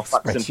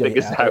facts and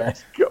figures out. Yeah.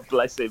 God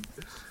bless him.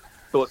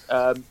 But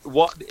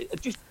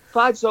just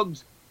 5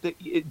 songs that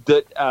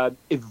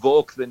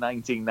evoke the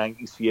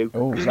 1990s for you.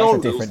 Oh, that's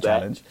a different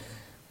challenge.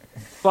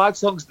 5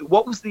 songs.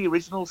 What was the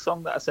original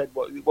song that I said?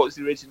 What was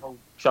the original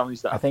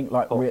challenge that I think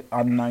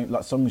unknown,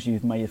 like songs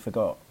you may have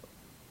forgot.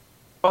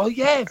 Oh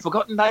yeah,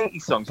 forgotten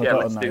 90s songs.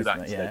 Let's do that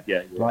instead.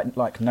 Yeah.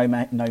 Like No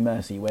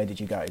Mercy. Where did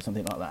you go?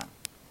 Something like that.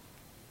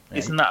 Yeah.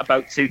 Isn't that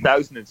about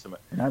 2000 and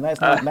something? No, that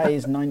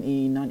is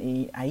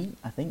 1998,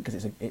 I think,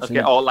 because it's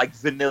okay. Or like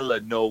Vanilla,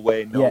 No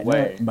Way, No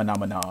Way.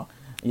 Mana.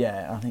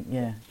 Yeah, I think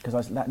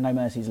because No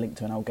Mercy is linked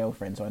to an old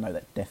girlfriend, so I know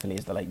that definitely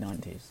is the late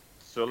 90s.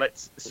 So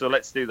let's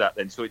do that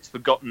then. So it's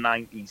forgotten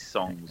 90s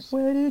songs.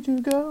 Where did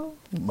you go,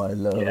 my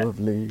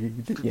lovely?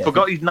 Yeah.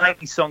 Forgotten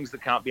 90s songs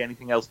that can't be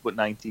anything else but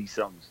 90s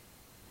songs.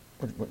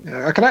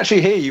 Yeah, I can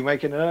actually hear you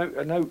making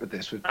a note of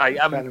this with pen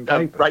and paper.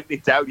 I'm writing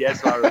it down.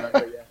 Yes, I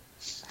remember. Yeah.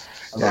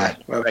 Yeah,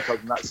 well,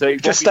 so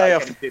just stay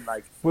off.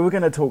 We were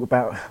going to talk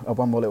about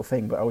one more little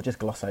thing, but I'll just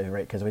gloss over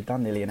it because we've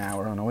done nearly an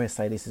hour, and I always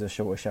say this is a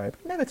shorter show, but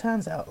it never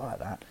turns out like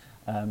that.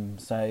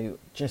 So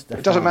just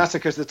it doesn't matter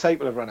because the tape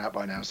will have run out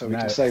by now, so we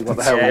can say what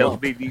the hell. It'll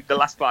be the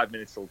last 5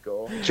 minutes will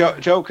go.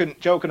 Joe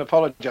can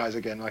apologise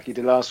again, like he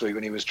did last week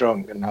when he was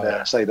drunk, and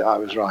say that I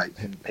was right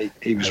and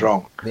he was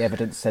wrong. The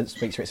evidence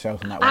speaks for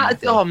itself on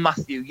that one.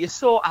 Matthew, you're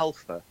so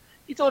alpha.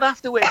 You don't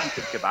have to wait to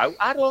think about.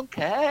 I don't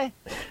care.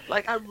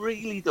 Like, I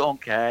really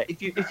don't care.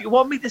 If you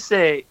want me to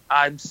say,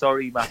 I'm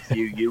sorry,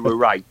 Matthew, you were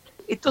right,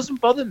 it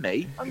doesn't bother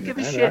me. I don't give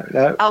a shit.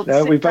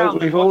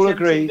 We've all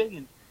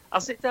agreed.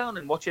 I'll sit down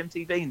and watch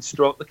MTV and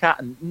stroke the cat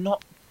and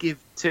not give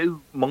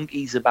two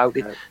monkeys about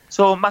it.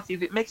 So, Matthew,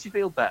 if it makes you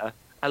feel better,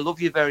 I love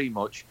you very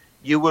much.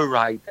 You were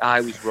right.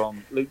 I was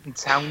wrong. Luton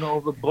Town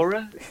over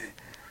Borough.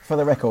 For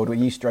the record,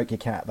 when you stroke your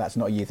cat, that's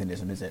not a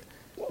euphemism, is it?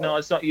 No,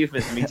 it's not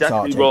euphemism. He's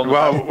actually wrong.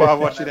 While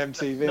watching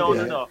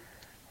MTV.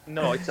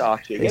 No, it's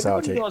Archie. It's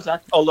Archie. Knows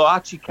that, although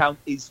Archie count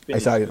is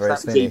finished. It's over.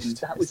 It's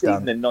finished. That was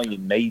even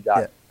annoying me. That.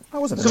 Yeah.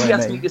 Somebody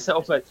asked me to set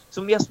up an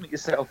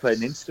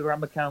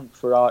Instagram account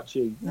for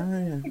Archie.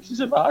 Pictures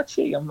of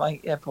Archie. I'm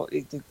like, yeah, but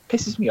it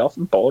pisses me off.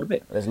 I'm bored of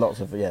it. There's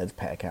lots of there's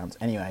pet accounts.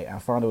 Anyway, our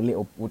final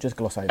little. We'll just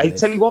gloss over. I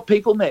tell you what,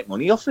 people make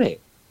money off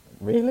it.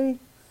 Really?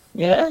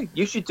 Yeah,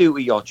 you should do it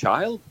with your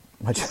child.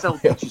 Sell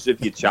pictures of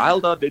your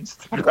child on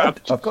Instagram.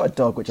 I've got a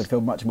dog which I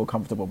feel much more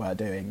comfortable about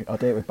doing. I'll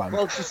do it with Bunk.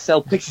 Well, just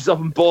sell pictures of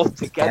them both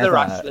together,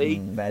 Ashley.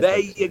 There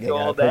you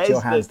go.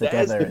 There's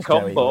the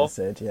combo.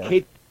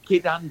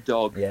 Kid and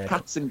dog. Yeah.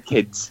 Cats and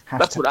kids.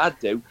 That's what I'd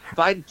do. If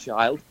I had a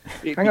child.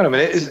 Hang on a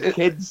minute.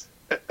 Kids.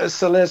 Has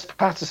Celeste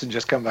Patterson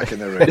just come back in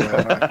the room?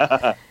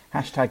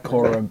 Hashtag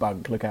Cora and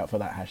Bunk. Look out for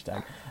that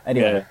hashtag.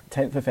 Anyway,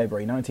 10th of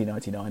February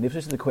 1999. This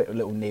was just a quick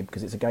little nib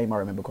because it's a game I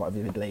remember quite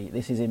vividly.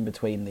 This is in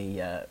between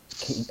the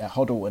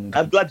Hoddle and...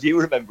 I'm glad you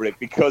remember it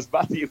because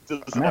Matthew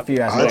doesn't. Matthew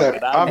has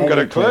I haven't got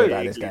a clue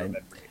about this game.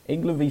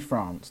 England v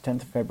France,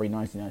 10th of February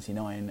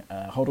 1999.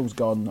 Hoddle's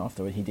gone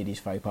after he did his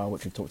faux pas,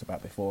 which we've talked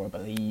about before, I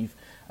believe.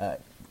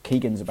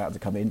 Keegan's about to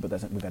come in, but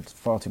we've had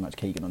far too much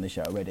Keegan on this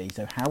show already.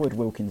 So Howard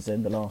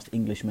Wilkinson, the last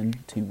Englishman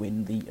to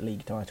win the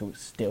league title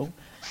still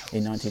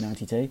in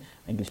 1992.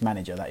 English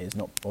manager, that is,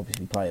 not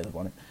obviously player that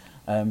won it.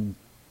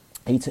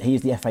 He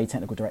is the FA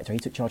technical director. He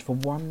took charge for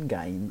one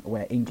game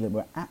where England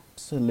were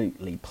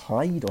absolutely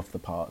played off the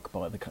park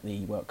by the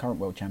current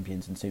world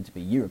champions and soon to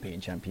be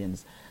European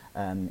champions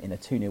in a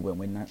 2-0 win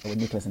when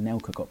Nicholas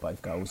Anelka got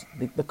both goals.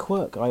 The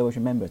quirk I always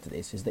remember to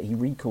this is that he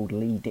recalled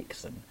Lee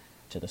Dixon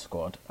to the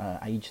squad,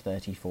 age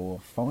 34,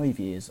 5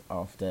 years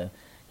after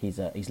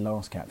his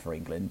last cap for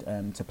England,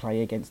 to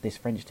play against this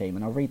French team.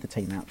 And I'll read the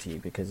team out to you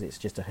because it's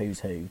just a who's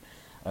who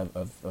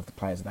of the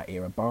players of that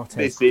era.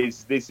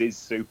 Barthez. This is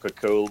super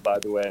cool, by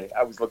the way.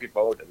 I was looking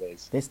forward to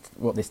this. This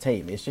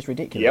team is just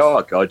ridiculous. Yeah,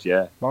 oh god,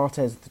 yeah.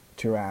 Barthez,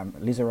 Thuram,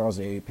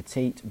 Lizarazu,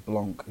 Petit,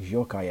 Blanc,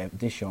 Djorkaeff,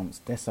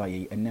 Deschamps,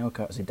 Desailly,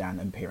 Anelka, Zidane,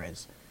 and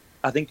Pires.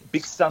 I think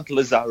Big Sant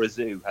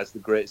Lizarazu has the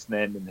greatest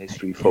name in the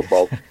history of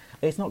football.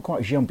 It's not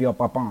quite Jean-Pierre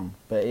Papin,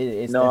 but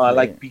it's... No, I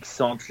like Big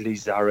Sant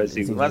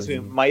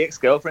Lizarazu. My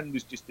ex-girlfriend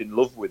was just in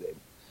love with him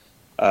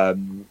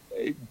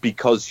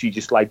because she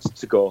just liked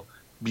to go,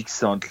 Big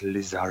Sant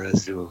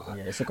Lizarazu.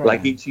 Yeah, it's a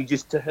great name. She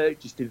just, to her,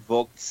 just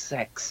evoked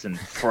sex and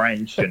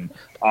French and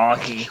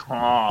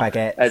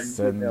baguettes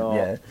and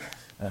yeah.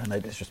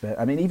 No disrespect.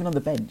 I mean, even on the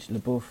bench,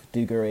 Leboeuf,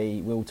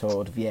 Dugarry,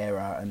 Wiltord,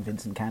 Vieira, and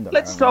Vincent Candela.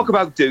 Let's talk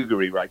about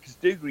Dugarry, right? Because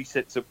Dugarry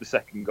sets up the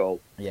second goal.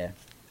 Yeah,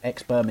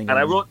 ex-Birmingham. And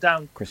I wrote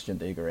down Christian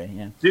Dugarry.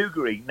 Yeah,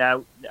 Dugarry.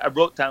 Now I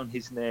wrote down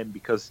his name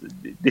because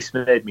this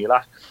made me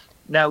laugh.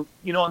 Now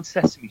on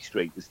Sesame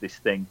Street there's this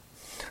thing.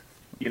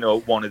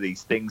 One of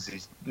these things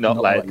is not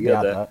like the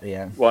other.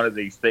 Yeah. One of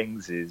these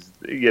things is,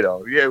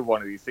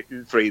 one of these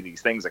three of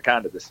these things are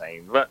kind of the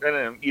same. But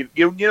you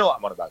know what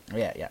I'm on about.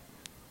 Yeah, yeah.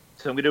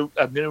 So I'm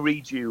gonna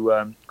read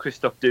you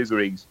Christophe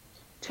Dugarry's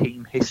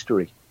team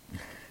history.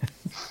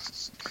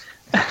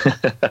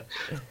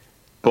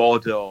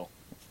 Bordeaux.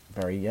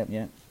 Very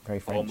very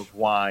French. Home of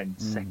wine,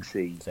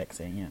 sexy,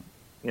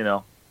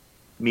 yeah.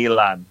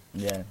 Milan.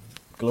 Yeah,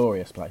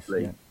 glorious place.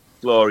 Yeah.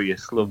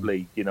 Glorious,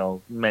 lovely.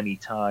 Many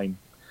time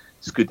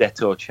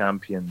Scudetto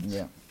champions.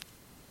 Yeah.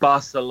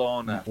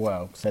 Barcelona.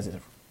 Well, says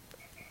it.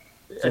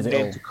 A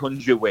name to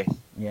conjure with.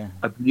 Yeah.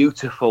 A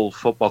beautiful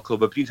football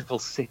club, a beautiful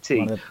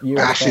city.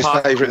 Ash's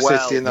favourite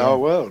city in the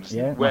whole world.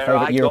 Yeah, my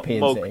favourite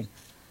European city.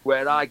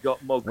 Where I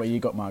got mugged. Where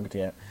you got mugged,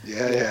 yeah.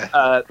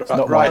 Yeah.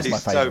 Not rightly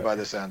so by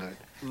the sound of it.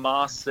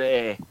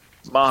 Marseille,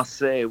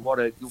 what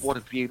a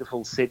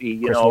beautiful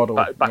city,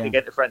 back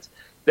again to France.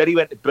 Then he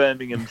went to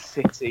Birmingham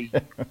City.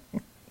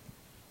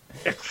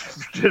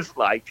 It's just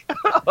like,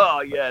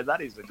 oh yeah, that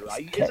isn't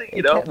right, is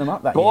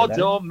it?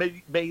 Bordeaux,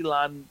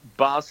 Milan,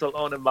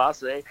 Barcelona,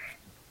 Marseille,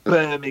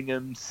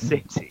 Birmingham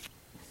City.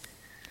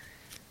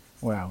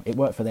 Wow, it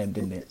worked for them,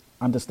 didn't it?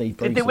 Under Steve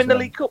Bruce. Did they win the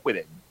League Cup with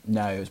him?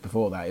 No, it was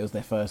before that. It was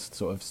their first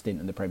sort of stint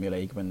in the Premier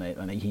League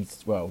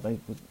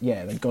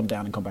they'd gone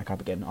down and come back up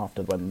again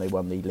after when they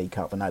won the League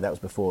Cup. But no, that was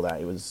before that.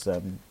 It was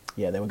they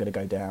were going to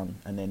go down,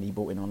 and then he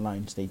brought in on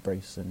loan Steve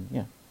Bruce,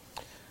 and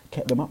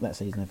kept them up that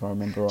season, if I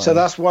remember right. So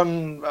that's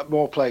one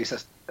more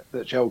place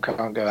that Joel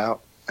can't go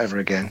out ever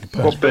again.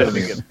 What's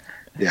Birmingham?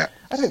 Yeah.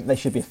 I don't think they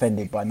should be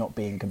offended by not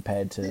being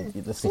compared to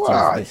the cities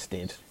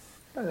listed.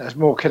 There's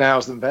more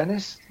canals than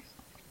Venice.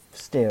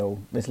 Still,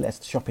 there's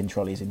less shopping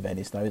trolleys in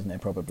Venice, though, isn't there?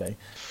 Probably.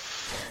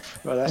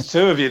 Well, that's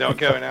two of you not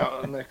going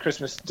out on the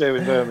Christmas do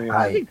in Birmingham.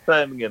 I think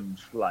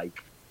Birmingham's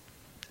like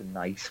a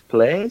nice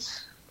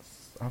place.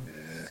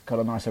 It's got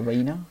a nice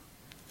arena.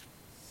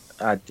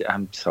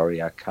 I'm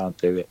sorry, I can't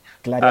do it.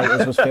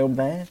 Gladiators was filmed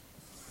there.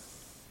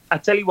 I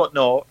tell you what,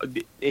 no,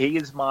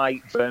 here's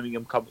my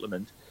Birmingham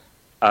compliment.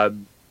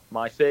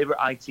 My favourite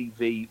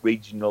ITV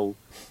regional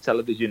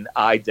television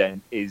ident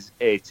is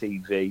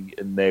ATV,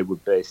 and they were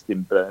based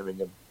in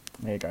Birmingham.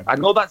 There you go. I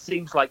know that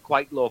seems like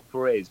quite low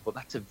praise, but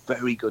that's a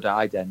very good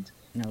ident.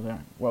 No,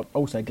 well,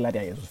 also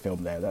Gladiators was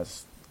filmed there.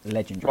 That's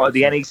legendary. Oh,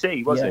 the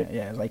NEC, was it?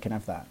 Yeah, they can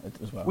have that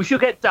as well. We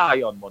should get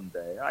Di on one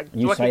day.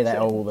 You say that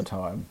all the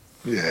time.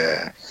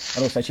 Yeah.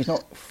 And also, she's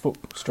not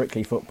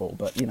strictly football,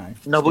 but, you know.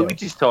 No, still, but we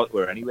just talk to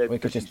her anyway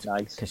because she's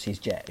nice. Because she's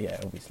Jet, yeah,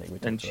 obviously.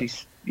 And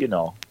she's, you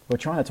know. We're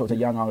trying to talk to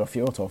young Arla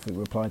Fjortov, who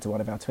replied to one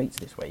of our tweets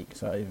this week.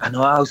 So I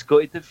know, I was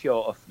gutted that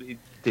Fjortov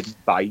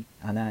didn't bite.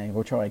 I know,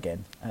 we'll try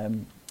again.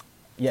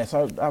 Yeah,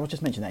 so I was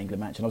just mentioning that England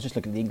match, and I was just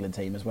looking at the England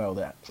team as well.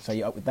 That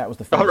was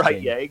the French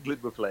team. Yeah,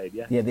 England were playing,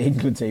 yeah. Yeah, the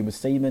England team was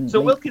Seaman.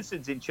 So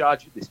Wilkinson's in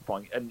charge at this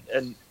point,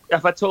 and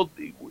have I told...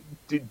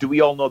 Do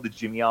we all know the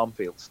Jimmy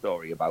Armfield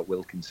story about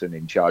Wilkinson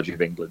in charge of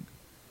England?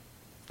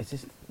 Is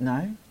this...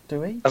 No?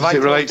 Do we? Does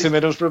it relate to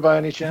Middlesbrough by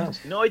any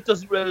chance? No, it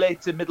doesn't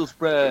relate to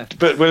Middlesbrough.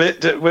 But will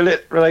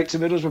it relate to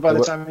Middlesbrough by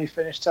the time he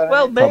finished telling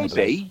Well, it? maybe.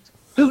 Probably.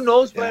 Who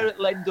knows where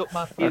it'll end up,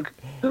 Matthew? Okay.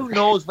 Who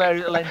knows where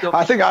it'll end up?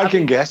 I think I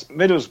can guess.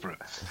 Middlesbrough.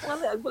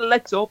 Well,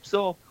 let's hope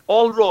so.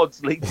 All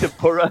roads lead to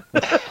Borough.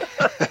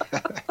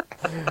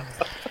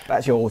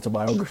 That's your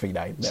autobiography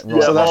name. Right?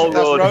 Yeah,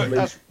 so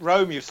that's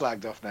Rome you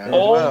slagged off now.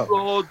 All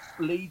roads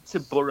lead to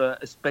Borough,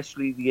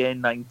 especially the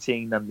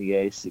A19 and the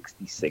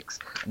A66.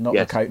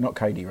 Not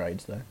Cody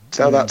roads, though.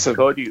 So that's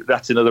Cody.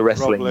 That's another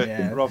wrestling.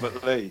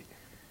 Robert Lee.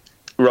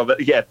 Well,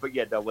 he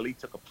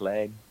took a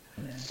plane.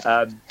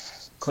 Yeah.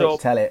 So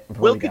tell it.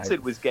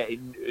 Wilkinson was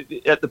getting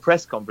at the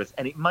press conference,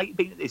 and it might have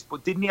been this,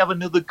 but didn't he have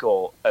another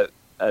go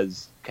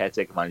as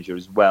caretaker manager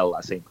as well?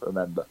 I seem to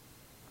remember.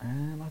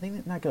 I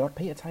think that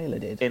Peter Taylor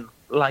did in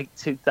like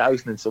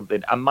 2000 and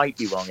something. I might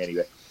be wrong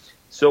anyway.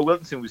 So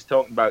Wilkinson was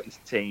talking about his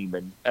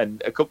team,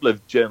 and a couple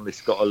of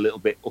journalists got a little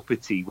bit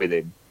uppity with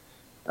him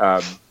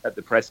at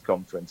the press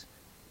conference,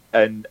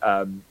 and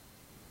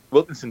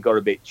Wilkinson got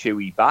a bit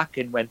chewy back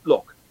and went,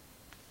 "Look,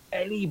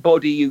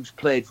 anybody who's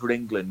played for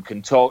England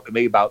can talk to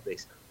me about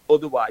this.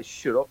 Otherwise,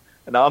 shut up."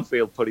 And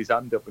Armfield put his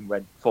hand up and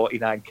went,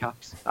 49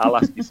 caps. I'll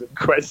ask you some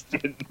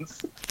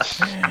questions.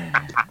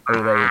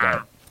 Oh, there you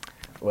go.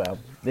 Well,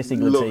 this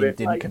England team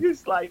didn't...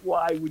 Just like,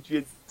 why would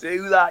you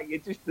do that?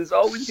 There's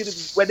always going to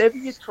be... Whenever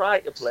you try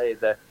to play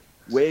the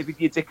waving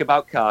your dick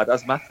about card,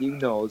 as Matthew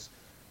knows,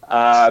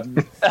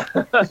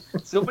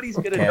 somebody's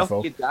going to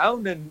knock you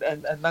down, and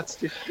that's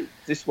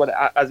just what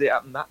as it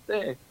happened that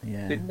day,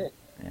 didn't it?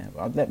 Yeah,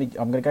 well, I'm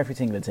going to go through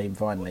the England team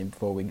finally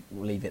before we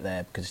leave it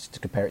there, because to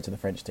compare it to the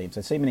French team.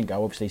 So Seaman in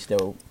goal, obviously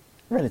still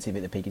relatively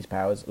at the peak of his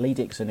powers. Lee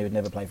Dixon, who would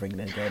never play for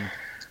England again.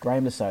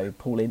 Graham Lasso,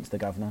 Paul Ince, the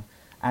governor.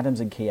 Adams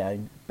and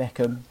Keown,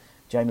 Beckham,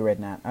 Jamie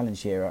Redknapp, Alan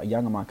Shearer, a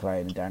younger Michael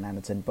Owen and Darren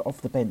Anderton. But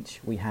off the bench,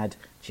 we had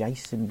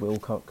Jason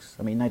Wilcox.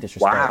 I mean, no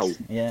disrespect. Wow.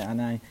 Yeah, I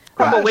know.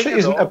 Proper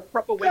winger.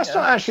 That's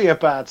not actually a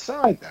bad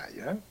side, that,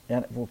 you know?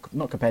 Yeah, well,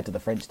 not compared to the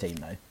French team,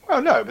 though.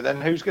 Well, no, but then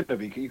who's going to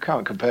be... You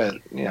can't compare...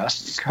 no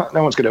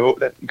one's going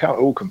to... You can't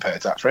all compare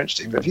to that French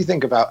team. But if you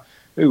think about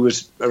who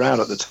was around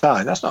at the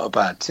time, that's not a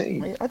bad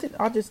team. I didn't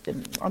say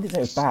it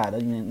was bad. I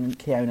mean,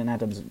 Keown and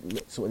Adams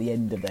looked sort of the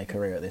end of their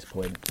career at this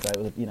point. So, it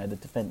was, the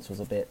defence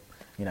was a bit...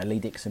 Lee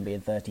Dixon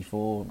being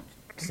 34,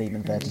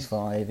 Seaman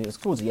 35. It was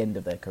towards the end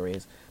of their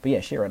careers. But yeah,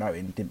 Shearer and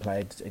Owen didn't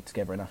play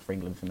together enough for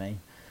England for me.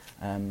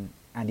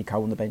 Andy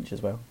Cole on the bench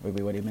as well, who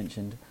we already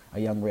mentioned. A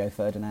young Rio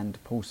Ferdinand,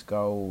 Paul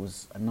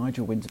Scholes, and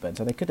Nigel Winterburn.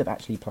 So they could have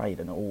actually played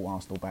an all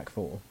Arsenal back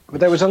four.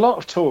 But there was a lot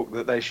of talk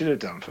that they should have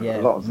done for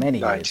a lot of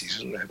many 90s,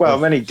 wasn't there? Well,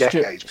 many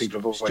decades. People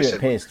have always Stuart said...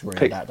 Pearce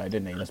ruined that, though,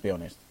 didn't he? Let's be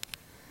honest.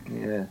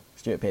 Yeah.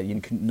 Stuart Pearce,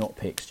 you could not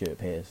pick Stuart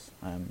Pearce.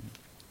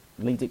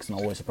 Lee Dixon,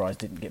 always surprised,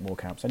 didn't get more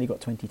caps. Only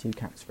got 22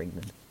 caps for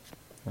England.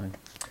 So,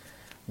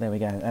 there we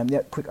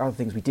go. Quick other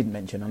things we didn't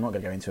mention. I'm not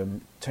going to go into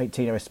them.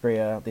 Tino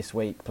Asprilla this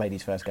week played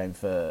his first game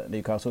for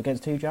Newcastle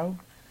against who, Joel?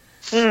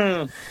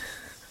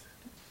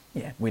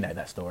 Yeah, we know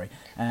that story.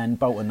 And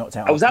Bolton knocked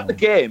out. I was at the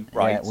game,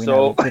 right?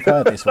 Yeah, we've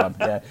heard this one.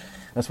 Yeah,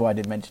 that's why I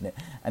didn't mention it.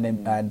 And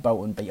then and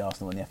Bolton beat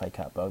Arsenal in the FA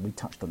Cup. But we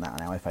touched on that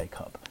in our FA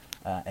Cup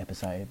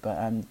episode.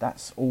 But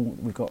that's all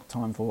we've got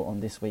time for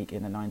on This Week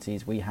in the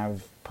 90s. We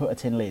have put a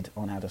tin lid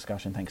on our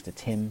discussion thanks to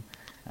Tim.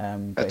 A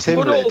tin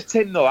lid. Good old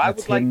tin, though. I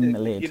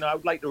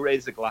would like to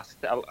raise a glass.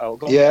 I'll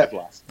go with a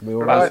glass.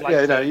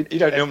 You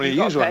don't normally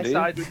use one, do you?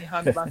 Pear side with your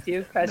hand,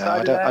 Matthew.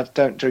 No, I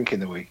don't drink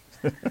in the week.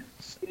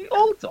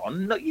 hold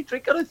on. No, you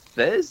drink on a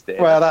Thursday.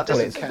 Well, that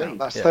doesn't count.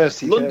 That's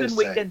Thursday. London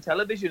weekend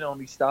television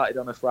only started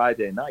on a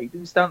Friday night. It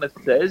didn't start on a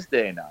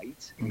Thursday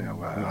night. No,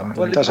 what have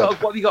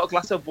you got? A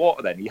glass of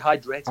water then? You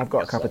hydrating? I've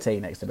got a cup of tea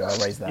next to me. I'll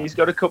raise that. He's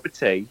got a cup of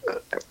tea.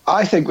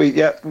 I think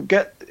we'll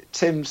get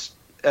Tim's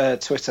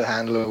Twitter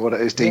handle or what it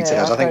is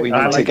details. I think we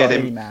need to get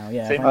him. Email.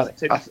 Yeah,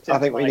 I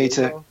think we need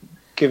to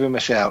give him a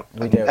shout.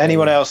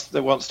 Anyone else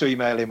that wants to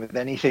email him with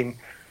anything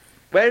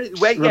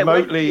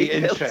remotely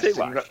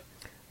interesting.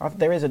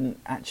 There is an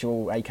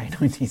actual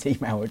AK90s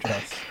email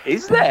address.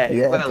 Is there?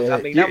 Yeah, well, I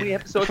mean, how many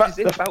episodes is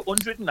it? About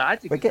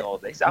 190 we get all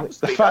this.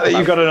 The fact that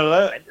you got an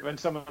alert when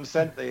someone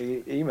sent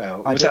the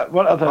email.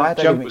 What other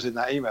junk was in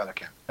that email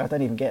account?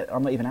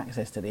 I'm not even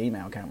access to the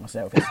email account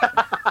myself.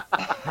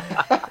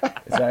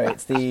 So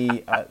it's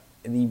the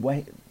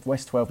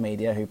West 12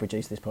 Media who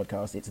produce this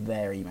podcast. It's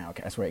their email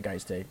account. That's where it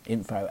goes to.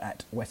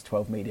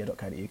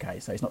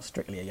 info@west12media.co.uk. So it's not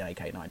strictly a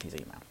AK90s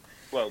email.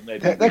 Well,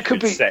 maybe there could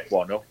be set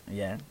one up.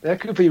 Yeah, there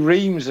could be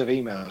reams of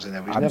emails in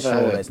there. I'm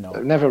sure there's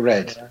not. Never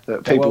read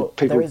that people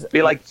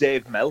be like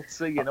Dave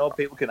Meltzer. You know,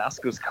 people can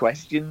ask us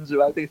questions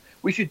about this.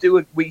 We should do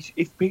it.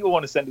 If people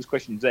want to send us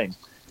questions in.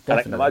 And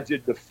I can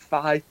imagine the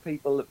 5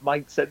 people that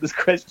might send us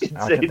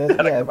questions in.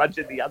 And I can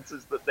imagine the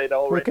answers that they'd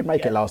already. We could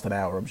make it last an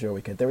hour. I'm sure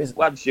we could.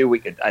 Well, I'm sure we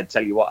could. I'd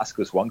tell you what. Ask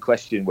us one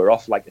question. We're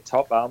off like the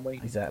top, aren't we?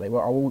 Exactly.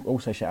 Well, I'll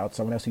also shout out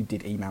someone else who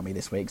did email me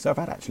this week. So I've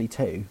had actually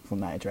 2 from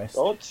that address. 2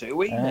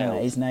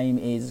 emails. His name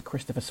is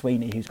Christopher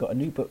Sweeney, who's got a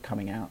new book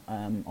coming out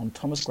on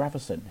Thomas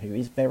Gravison, who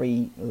is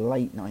very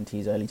late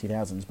 90s, early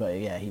 2000s. But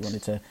yeah, he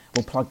wanted to.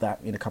 We'll plug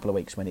that in a couple of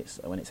weeks when it's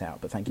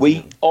out. But thank you.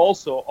 We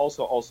also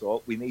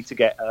we need to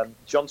get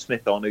John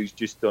Smith on, who's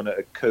just done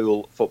a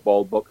cool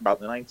football book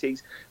about the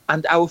 90s,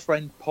 and our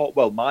friend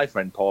my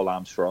friend Paul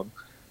Armstrong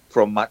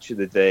from Match of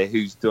the Day,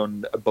 who's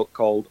done a book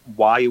called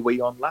Why Are We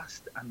On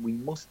Last, and we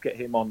must get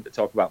him on to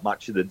talk about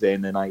Match of the Day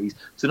in the 90s.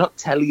 So not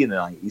telly in the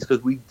 90s,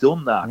 because we've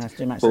done that.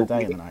 Match of the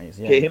Day in the 90s,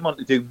 yeah. Get him on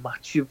to do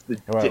Match of the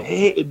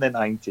Day in the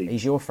 90s.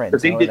 He's your friend,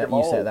 so I'll let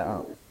you set that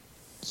up.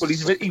 Well,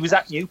 he was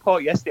at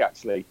Newport yesterday,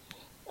 actually.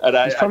 And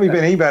he's probably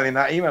been emailing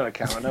that email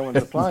account and no one's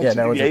replied to.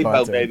 No one's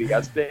replied to maybe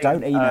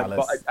Don't email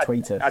us,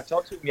 tweet us. I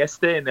talked to him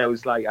yesterday and I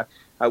was like,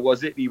 how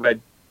was it? He went,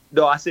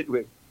 no, I said to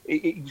him,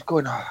 he was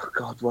going, oh,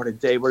 God, what a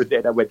day.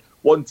 And I went,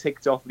 one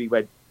ticked off and he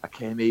went, I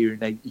came here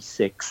in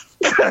 86.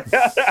 I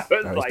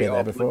was like, been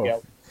there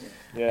before.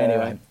 Yeah.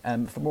 Anyway,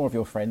 for more of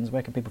your friends,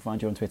 where can people find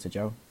you on Twitter,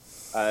 Joel?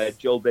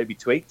 Joel Baby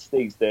Tweets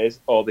these days,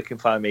 or they can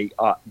find me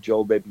at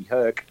Joel Baby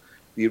Herc,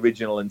 the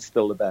original and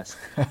still the best,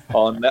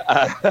 on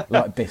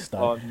like Bisto.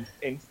 On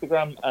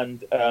Instagram,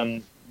 and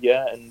and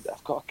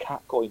I've got a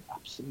cat going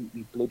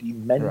absolutely bloody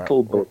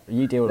mental. Right. Well,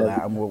 you deal with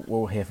that, and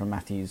we'll hear from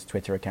Matthew's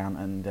Twitter account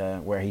and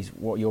where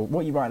what you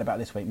writing about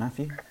this week,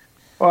 Matthew?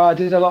 Well, I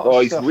did a lot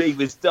of stuff.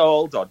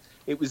 Hold on.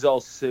 It was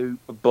all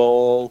Super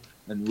Bowl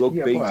and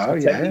rugby.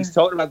 He's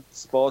talking about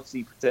sports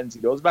he pretends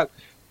he knows about.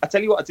 I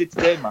tell you what I did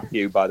today,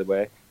 Matthew, by the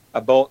way. I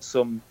bought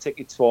some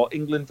tickets for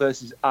England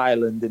versus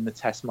Ireland in the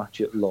Test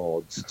match at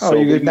Lords. Oh,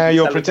 so now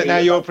you're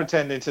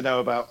pretending to know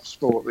about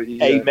sport that you.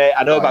 Hey, mate,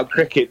 I know about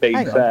cricket.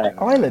 Being fair,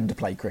 Ireland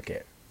play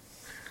cricket.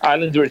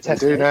 Ireland are a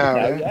Test nation now,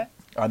 yeah.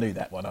 I knew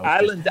that one.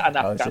 Ireland and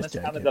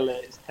Afghanistan are the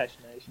latest Test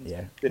nations.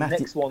 Yeah. The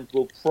next ones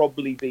will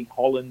probably be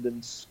Holland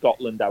and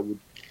Scotland. I would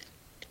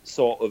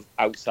sort of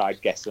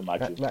outside guess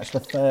imagine. That's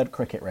the 3rd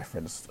cricket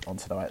reference on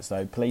tonight.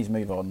 So please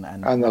move on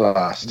and the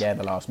last. Yeah,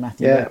 the last.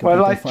 Matthew. Yeah.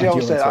 Well, like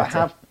Joel said,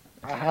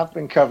 I have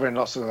been covering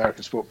lots of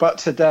American sport, but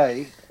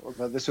today,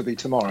 this will be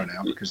tomorrow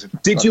now because.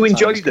 Did you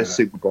enjoy the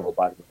Super Bowl,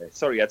 by the way?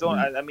 Sorry, I don't.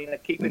 I mean, I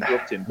keep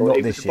interrupting, but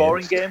it was a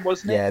boring game,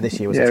 wasn't it? Yeah, this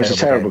year was a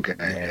terrible game.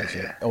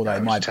 Yeah.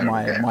 Although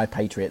my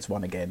Patriots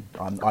won again.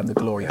 I'm the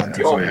glory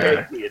hunter.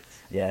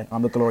 Yeah,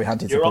 I'm the glory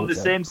hunter. You're on the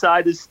same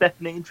side as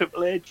Stephanie and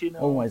Triple H, you know.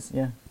 Always,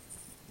 yeah.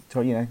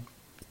 So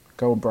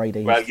go on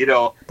Brady. Well, Brady's you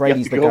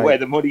have to go where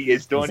the money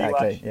is, don't you?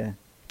 Exactly. Yeah.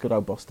 Good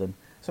old Boston.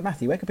 So,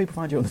 Matthew, where can people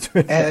find you on the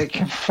Twitter? They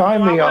can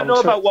find me on. I know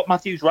about what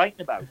Matthew's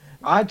writing about.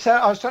 I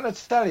was trying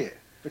to tell you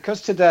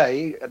because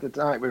today, at the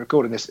night we're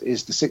recording this,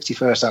 is the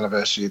 61st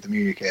anniversary of the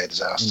Munich air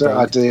disaster. Indeed.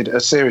 I did a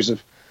series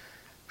of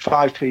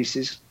 5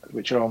 pieces,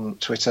 which are on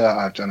Twitter.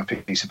 I've done a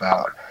piece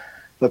about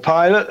the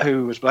pilot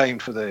who was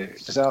blamed for the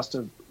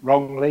disaster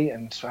wrongly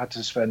and had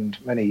to spend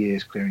many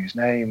years clearing his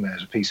name.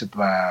 There's a piece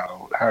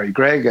about Harry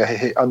Gregg,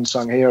 an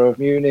unsung hero of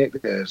Munich.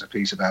 There's a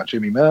piece about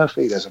Jimmy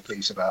Murphy. There's a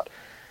piece about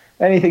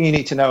anything you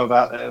need to know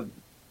about a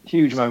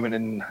huge moment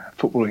in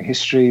footballing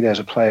history. There's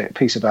a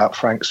piece about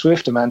Frank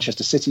Swift, a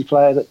Manchester City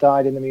player that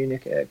died in the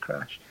Munich air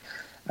crash.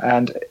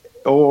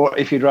 Or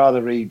if you'd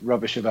rather read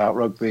rubbish about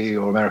rugby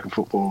or American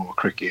football or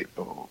cricket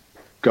or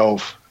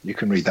golf, you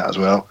can read that as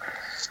well.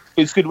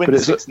 Who's going to win the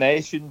Six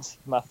Nations,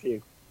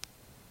 Matthew?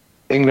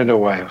 England or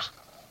Wales?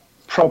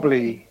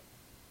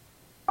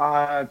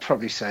 I'd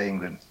probably say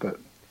England, but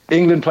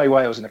England play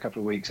Wales in a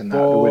couple of weeks, and the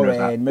winner of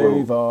that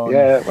move on.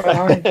 Yeah,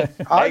 well,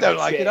 I don't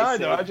like it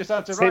either. I just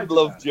have to write. Symbol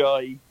of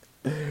joy.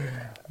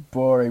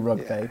 Boring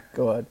rugby. Yeah.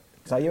 Go on.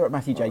 So you're at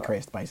Matthew J.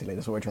 Christ, basically.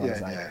 That's what we're trying to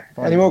say.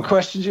 Yeah. Any more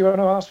questions you want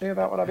to ask me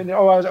about what I've been doing?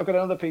 I've got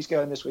another piece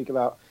going this week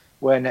about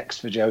where next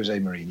for Jose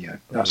Mourinho?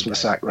 That's the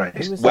sack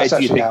race. Where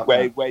do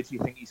you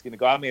think he's going to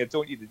go? I mean,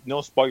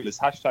 no spoilers.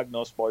 #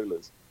 no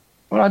spoilers.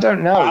 Well, I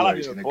don't know. I'll have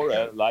him at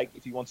Borough,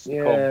 if he wants to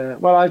come.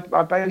 Well,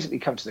 I basically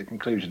come to the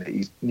conclusion that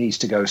he needs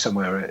to go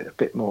somewhere a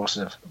bit more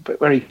sort of,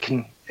 where he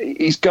can.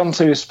 He's gone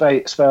through a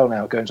spell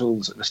now, going to all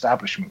the sort of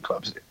establishment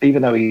clubs.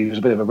 Even though he was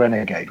a bit of a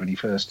renegade when he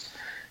first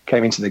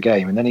came into the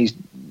game, and then he's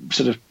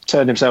sort of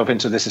turned himself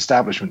into this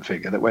establishment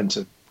figure that went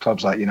to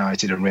clubs like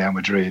United and Real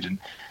Madrid, and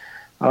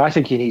I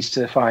think he needs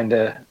to find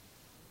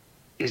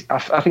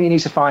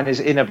his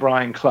inner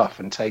Brian Clough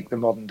and take the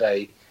modern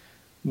day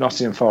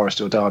Nottingham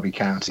Forest or Derby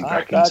County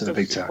back into the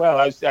big time. Well,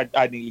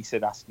 I nearly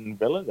said Aston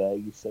Villa there.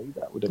 You see,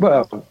 that would have.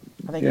 Well,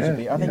 I think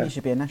he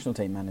should be a national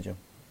team manager.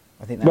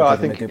 I think.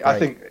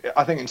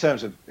 I think in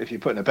terms of if you're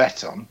putting a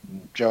bet on,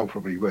 Joel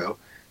probably will.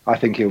 I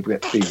think he'll be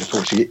the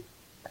Portuguese.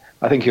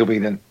 I think he'll be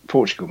the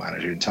Portugal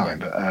manager in time.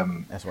 But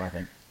that's what I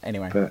think.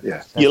 Anyway, but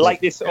yeah, you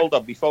like this? Hold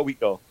on, before we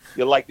go,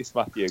 you'll like this,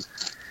 Matthew.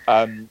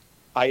 I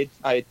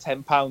had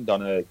 £10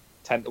 on a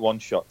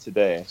 10-1 shot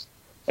today,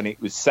 and it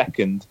was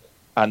second.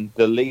 And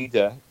the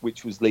leader,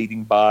 which was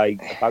leading by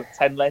about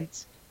 10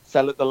 lengths,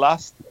 fell at the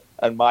last,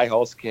 and my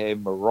horse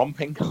came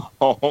romping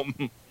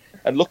home.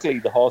 And luckily,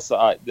 the horse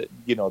that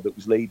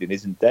was leading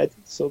isn't dead.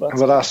 So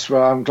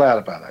I'm glad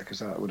about that, because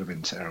that would have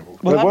been terrible.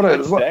 Well,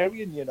 I'm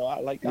vegetarian, I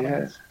like that.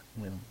 Yeah.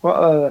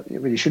 Well,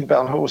 you shouldn't bet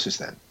on horses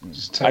then.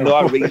 I know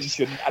I really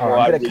shouldn't.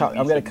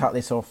 I'm going to cut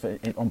this off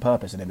on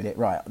purpose in a minute.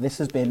 Right, this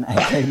has been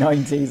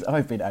AK90s.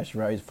 I've been Ash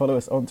Rose. Follow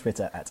us on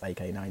Twitter at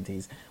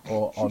AK90s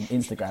or on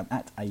Instagram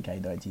at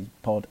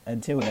AK90spod.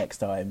 Until next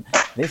time,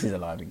 this is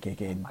Alive and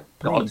Kicking.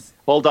 Please.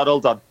 Hold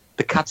on.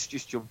 The cat's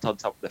just jumped on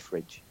top of the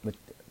fridge.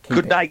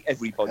 Good night,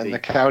 everybody. And the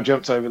cow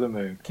jumped over the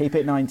moon. Keep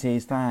it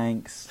 90s.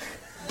 Thanks.